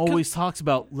everyone always talks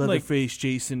about Leatherface,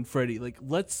 Jason, Freddy. Like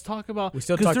let's talk about. We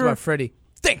still 'cause talked there about are- Freddy.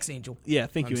 Thanks, Angel. Yeah,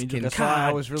 thank I'm you, just Angel. kidding. That's why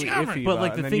I was really damn it. iffy But, about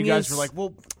like, it. the And then thing you guys is- were like,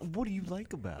 well, what do you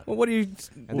like about it? Well, what do you?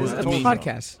 And Well, then I I told mean- you.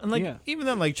 podcast. and like Yeah. even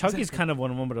then, like Chucky's kind of one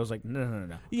of them, but I was like, no.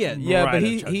 Yeah, Yeah, Right but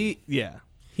at Chucky. yeah.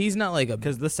 he's not like a.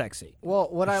 Because the sexy. Well,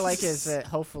 what I like is that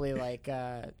hopefully,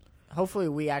 hopefully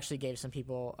we actually gave some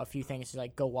people a few things to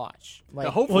like go watch. Like,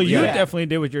 hopefully, Well, you Yeah. definitely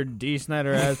did with your D.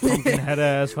 Snyder ass, pumpkin head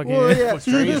ass, fucking. Well, yeah.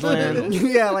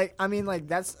 Strangeland. yeah, like I mean, like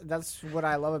that's what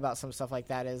I love about some stuff like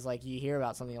that is like you hear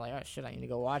about something you're like, oh shit, I need to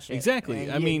go watch it. Exactly.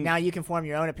 And I mean- now you can form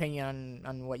your own opinion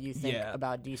on what you think Yeah.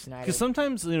 about D. Snyder. Because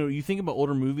sometimes you think about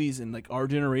older movies and like our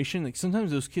generation, like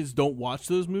sometimes those kids don't watch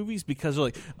those movies because they're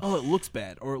like, oh, it looks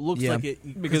bad or it looks Yeah. like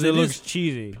it because it looks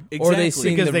cheesy. exactly. Or they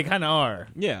see- Because the- they kind of are.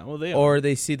 yeah, well they are. Or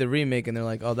they see the remake and they're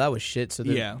like, "Oh, that was shit." So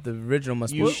Yeah. the original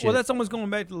must be Well, shit. well, that's almost going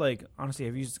back to like honestly,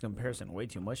 I've used this comparison way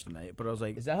too much tonight. But I was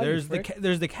like, Is that how you there's frick?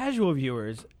 there's the casual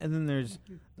viewers, and then there's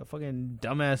the fucking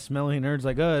dumbass, smelly nerds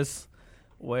like us,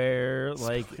 where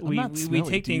like I'm we not smelly,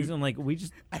 take things dude. and like we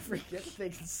just I forget that they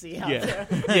can see out yeah,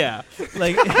 there. yeah.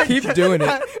 like Keep doing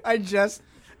it. I just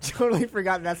totally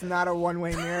forgot that's not a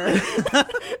one-way mirror.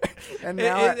 And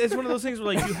now it's one of those things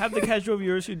where like you have the casual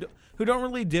viewers who don't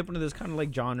really dip into this kind of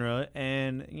like genre,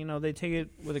 and you know they take it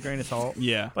with a grain of salt.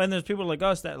 Yeah, But then there's people like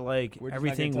us that like We're just not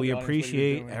everything gonna we tell the audience what you're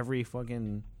appreciate, doing. every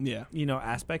fucking yeah,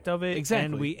 aspect of it, Exactly.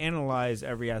 and we analyze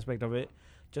every aspect of it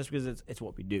just because it's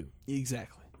what we do.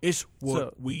 exactly. It's what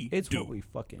So, we It's do. what we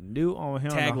fucking do on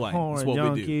here Tagline, on the Horror it's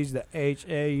what we do. Junkies, the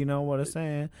HA, you know what I'm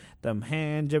saying? Them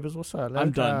hand jibbers, what's up? I'm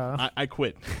done. I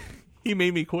quit. He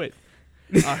made me quit.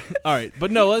 All right, but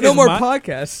no, let's no more my-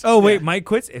 podcasts. Oh wait, Mike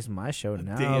quits. It's my show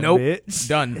now. Damn. Nope. bitch.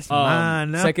 Done. It's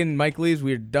mine now. Second Mike leaves,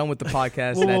 we're done with the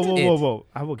podcast. Whoa, That's whoa, it. whoa, whoa!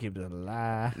 I will keep this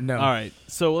alive. No. All right.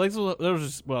 So like that was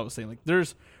just what I was saying. Like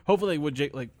there's hopefully what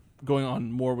Jake like going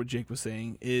on more what Jake was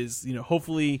saying is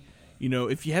hopefully You know,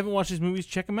 if you haven't watched these movies,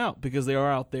 check them out because they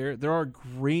are out there. There are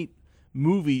great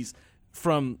movies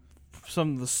from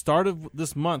the start of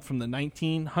this month, from the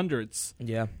 1900s,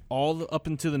 Yeah. all up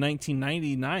into the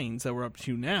 1999s that we're up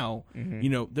to now. Mm-hmm. You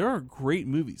know, there are great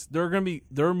movies. There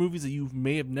are movies that you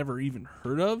may have never even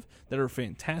heard of that are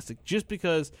fantastic. Just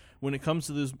because when it comes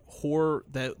to this horror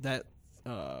that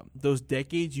those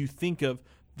decades, you think of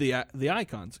the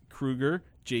icons: Krueger,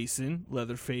 Jason,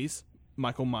 Leatherface,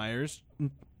 Michael Myers,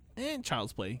 and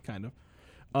Child's Play, kind of.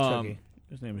 Chucky.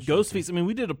 His name is Ghostface. I mean,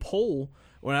 we did a poll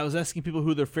when I was asking people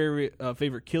who their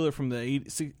favorite killer from the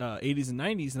 80s and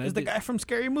 90s, and Is the guy from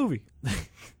Scary Movie?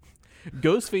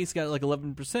 Ghostface got like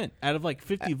 11% out of like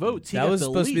 50 votes. He That got was the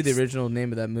supposed to be the least. original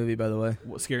name of that movie, by the way.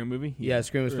 What, Scary Movie? Yeah,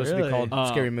 Scream was supposed to be Really? called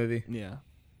Scary Movie. Yeah.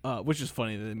 Which is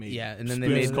funny that they made. Yeah, and then they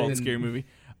spoofs made- called then- Scary Movie.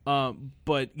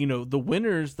 But you know, the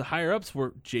winners, the higher ups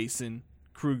were Jason,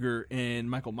 Krueger, and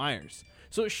Michael Myers.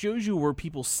 So it shows you where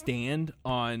people stand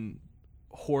on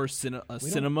horror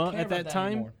cinema at that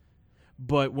time.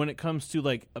 But when it comes to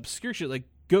like obscure shit, like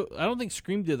I don't think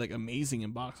Scream did like amazing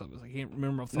in box office. I can't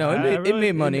remember off the No, top. it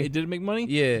made money. It did make money.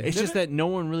 Yeah. It's just that no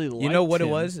one really liked You know what him.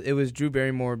 it was? It was Drew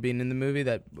Barrymore being in the movie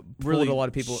that pulled Really- a lot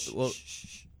of people. Well,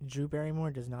 Drew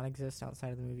Barrymore does not exist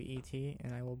outside of the movie E.T.,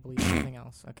 and I will believe nothing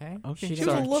else. Okay. Okay. She She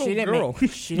was a didn't- little she didn't girl.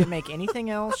 Make, she didn't make anything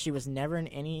else. She was never in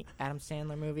any Adam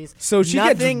Sandler movies. so she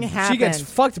Nothing gets happened. she gets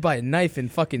fucked by a knife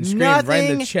and fucking Scream Nothing right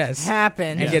in the chest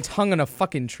happened. and gets hung on a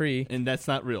fucking tree. And that's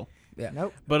not real. Yeah.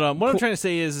 Nope. But what I'm Cool. trying to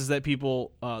say is that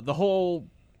people, the whole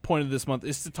point of this month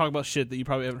is to talk about shit that you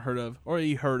probably haven't heard of or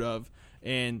you heard of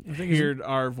and heard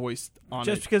our voice on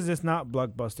Just it. because it's not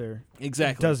Blockbuster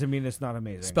Exactly. doesn't mean it's not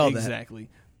amazing. Spell that. Exactly.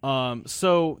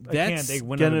 So I can't, that's they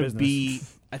went out of gonna business. be,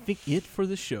 I think, it for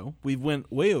the show. We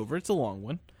went way over. It's a long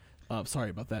one. Sorry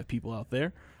about that, people out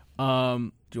there.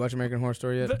 Did you watch American Horror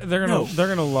Story yet? They're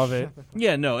gonna love it.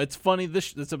 Yeah, no, it's funny.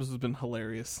 This episode's been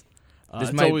hilarious. This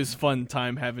It's might- always fun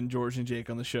time having George and Jake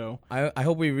on the show. I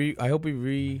hope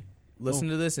we listen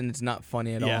to this and it's not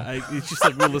funny at all. It's just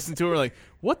like we listen to it, we're like,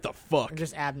 what the fuck?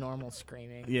 Just abnormal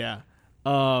screaming. Yeah.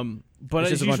 But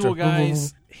It's as just a bunch usual, of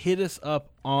guys, hit us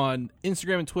up on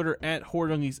Instagram and Twitter at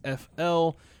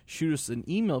HorrorJunkiesFL. Shoot us an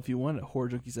email if you want at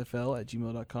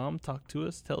horrorjunkiesfl@gmail.com. Talk to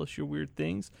us. Tell us your weird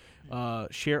things.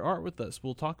 Share art with us.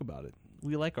 We'll talk about it.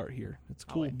 We like art here. It's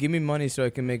cool. Give me money so I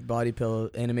can make body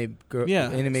pillow anime girl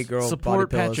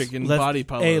Support body pillows. Patrick and body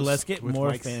pillows. Hey, let's get with more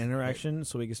Mike's- fan interaction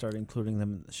so we can start including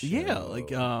them in the show. Yeah, like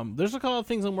there's a couple of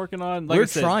things I'm working on. Like We're I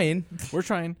said, trying. We're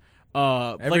trying.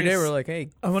 Every day we're like,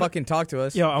 hey, I wanna- fucking talk to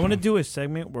us. Yo, I want to do a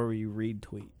segment where we read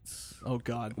tweets. oh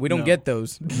god, We don't no. get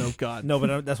those. No god. No,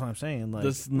 but that's what I'm saying. Like,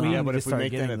 This is we not- need Yeah, to but if we start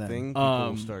make that getting a them. thing, people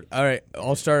will start. All right,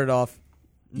 I'll start it off.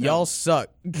 No. Y'all suck.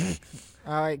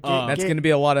 All right. That's going to be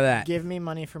a lot of that. Give me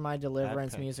money for my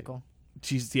Deliverance Pepsi. musical.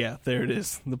 Jeez, yeah, there it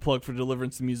is. The plug for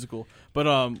Deliverance the musical. But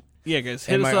yeah, guys,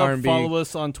 hit And us my up, R&B. follow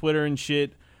us on Twitter and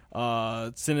shit.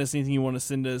 Send us anything you want to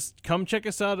send us. Come check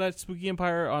us out at Spooky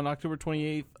Empire on October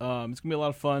 28th. It's gonna be a lot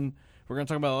of fun. We're gonna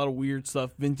talk about a lot of weird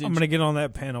stuff, vintage. I'm gonna get on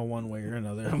that panel one way or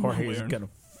another. One Jorge way is or gonna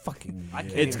fucking.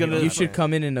 It's gonna- You should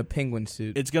come in a penguin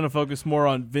suit. It's gonna focus more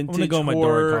on vintage go in my Dora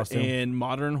horror costume. and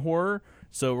modern horror.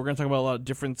 So we're gonna talk about a lot of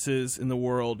differences in the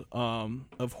world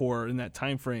of horror in that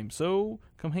time frame. So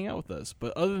come hang out with us.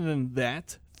 But other than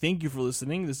that, thank you for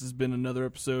listening. This has been another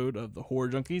episode of the Horror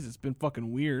Junkies. It's been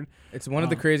fucking weird. It's one of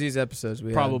the craziest episodes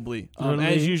we Probably. Literally-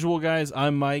 As usual, guys,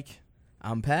 I'm Mike. had.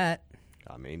 I'm Pat.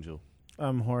 I'm Angel.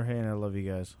 I'm Jorge, and I love you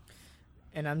guys.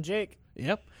 And I'm Jake.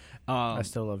 Yep. I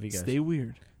still love you guys. Stay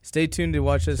weird. Stay tuned to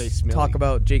watch us Stay smelly. talk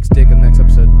about Jake's dick on the next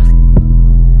episode.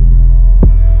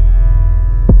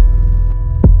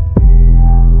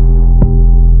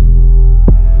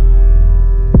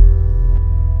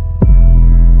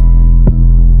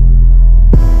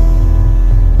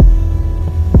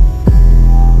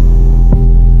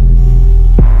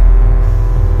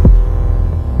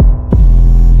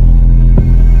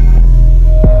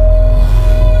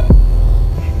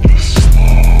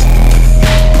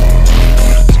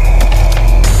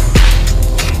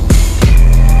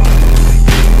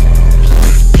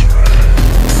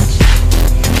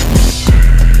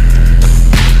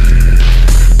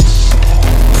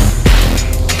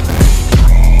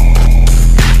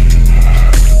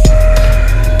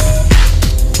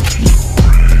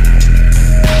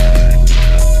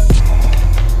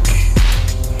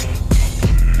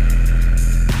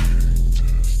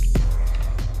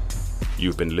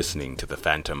 You've been listening to the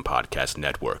Phantom Podcast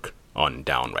Network on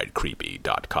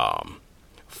DownrightCreepy.com.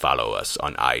 Follow us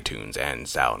on iTunes and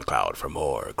SoundCloud for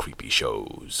more creepy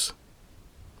shows.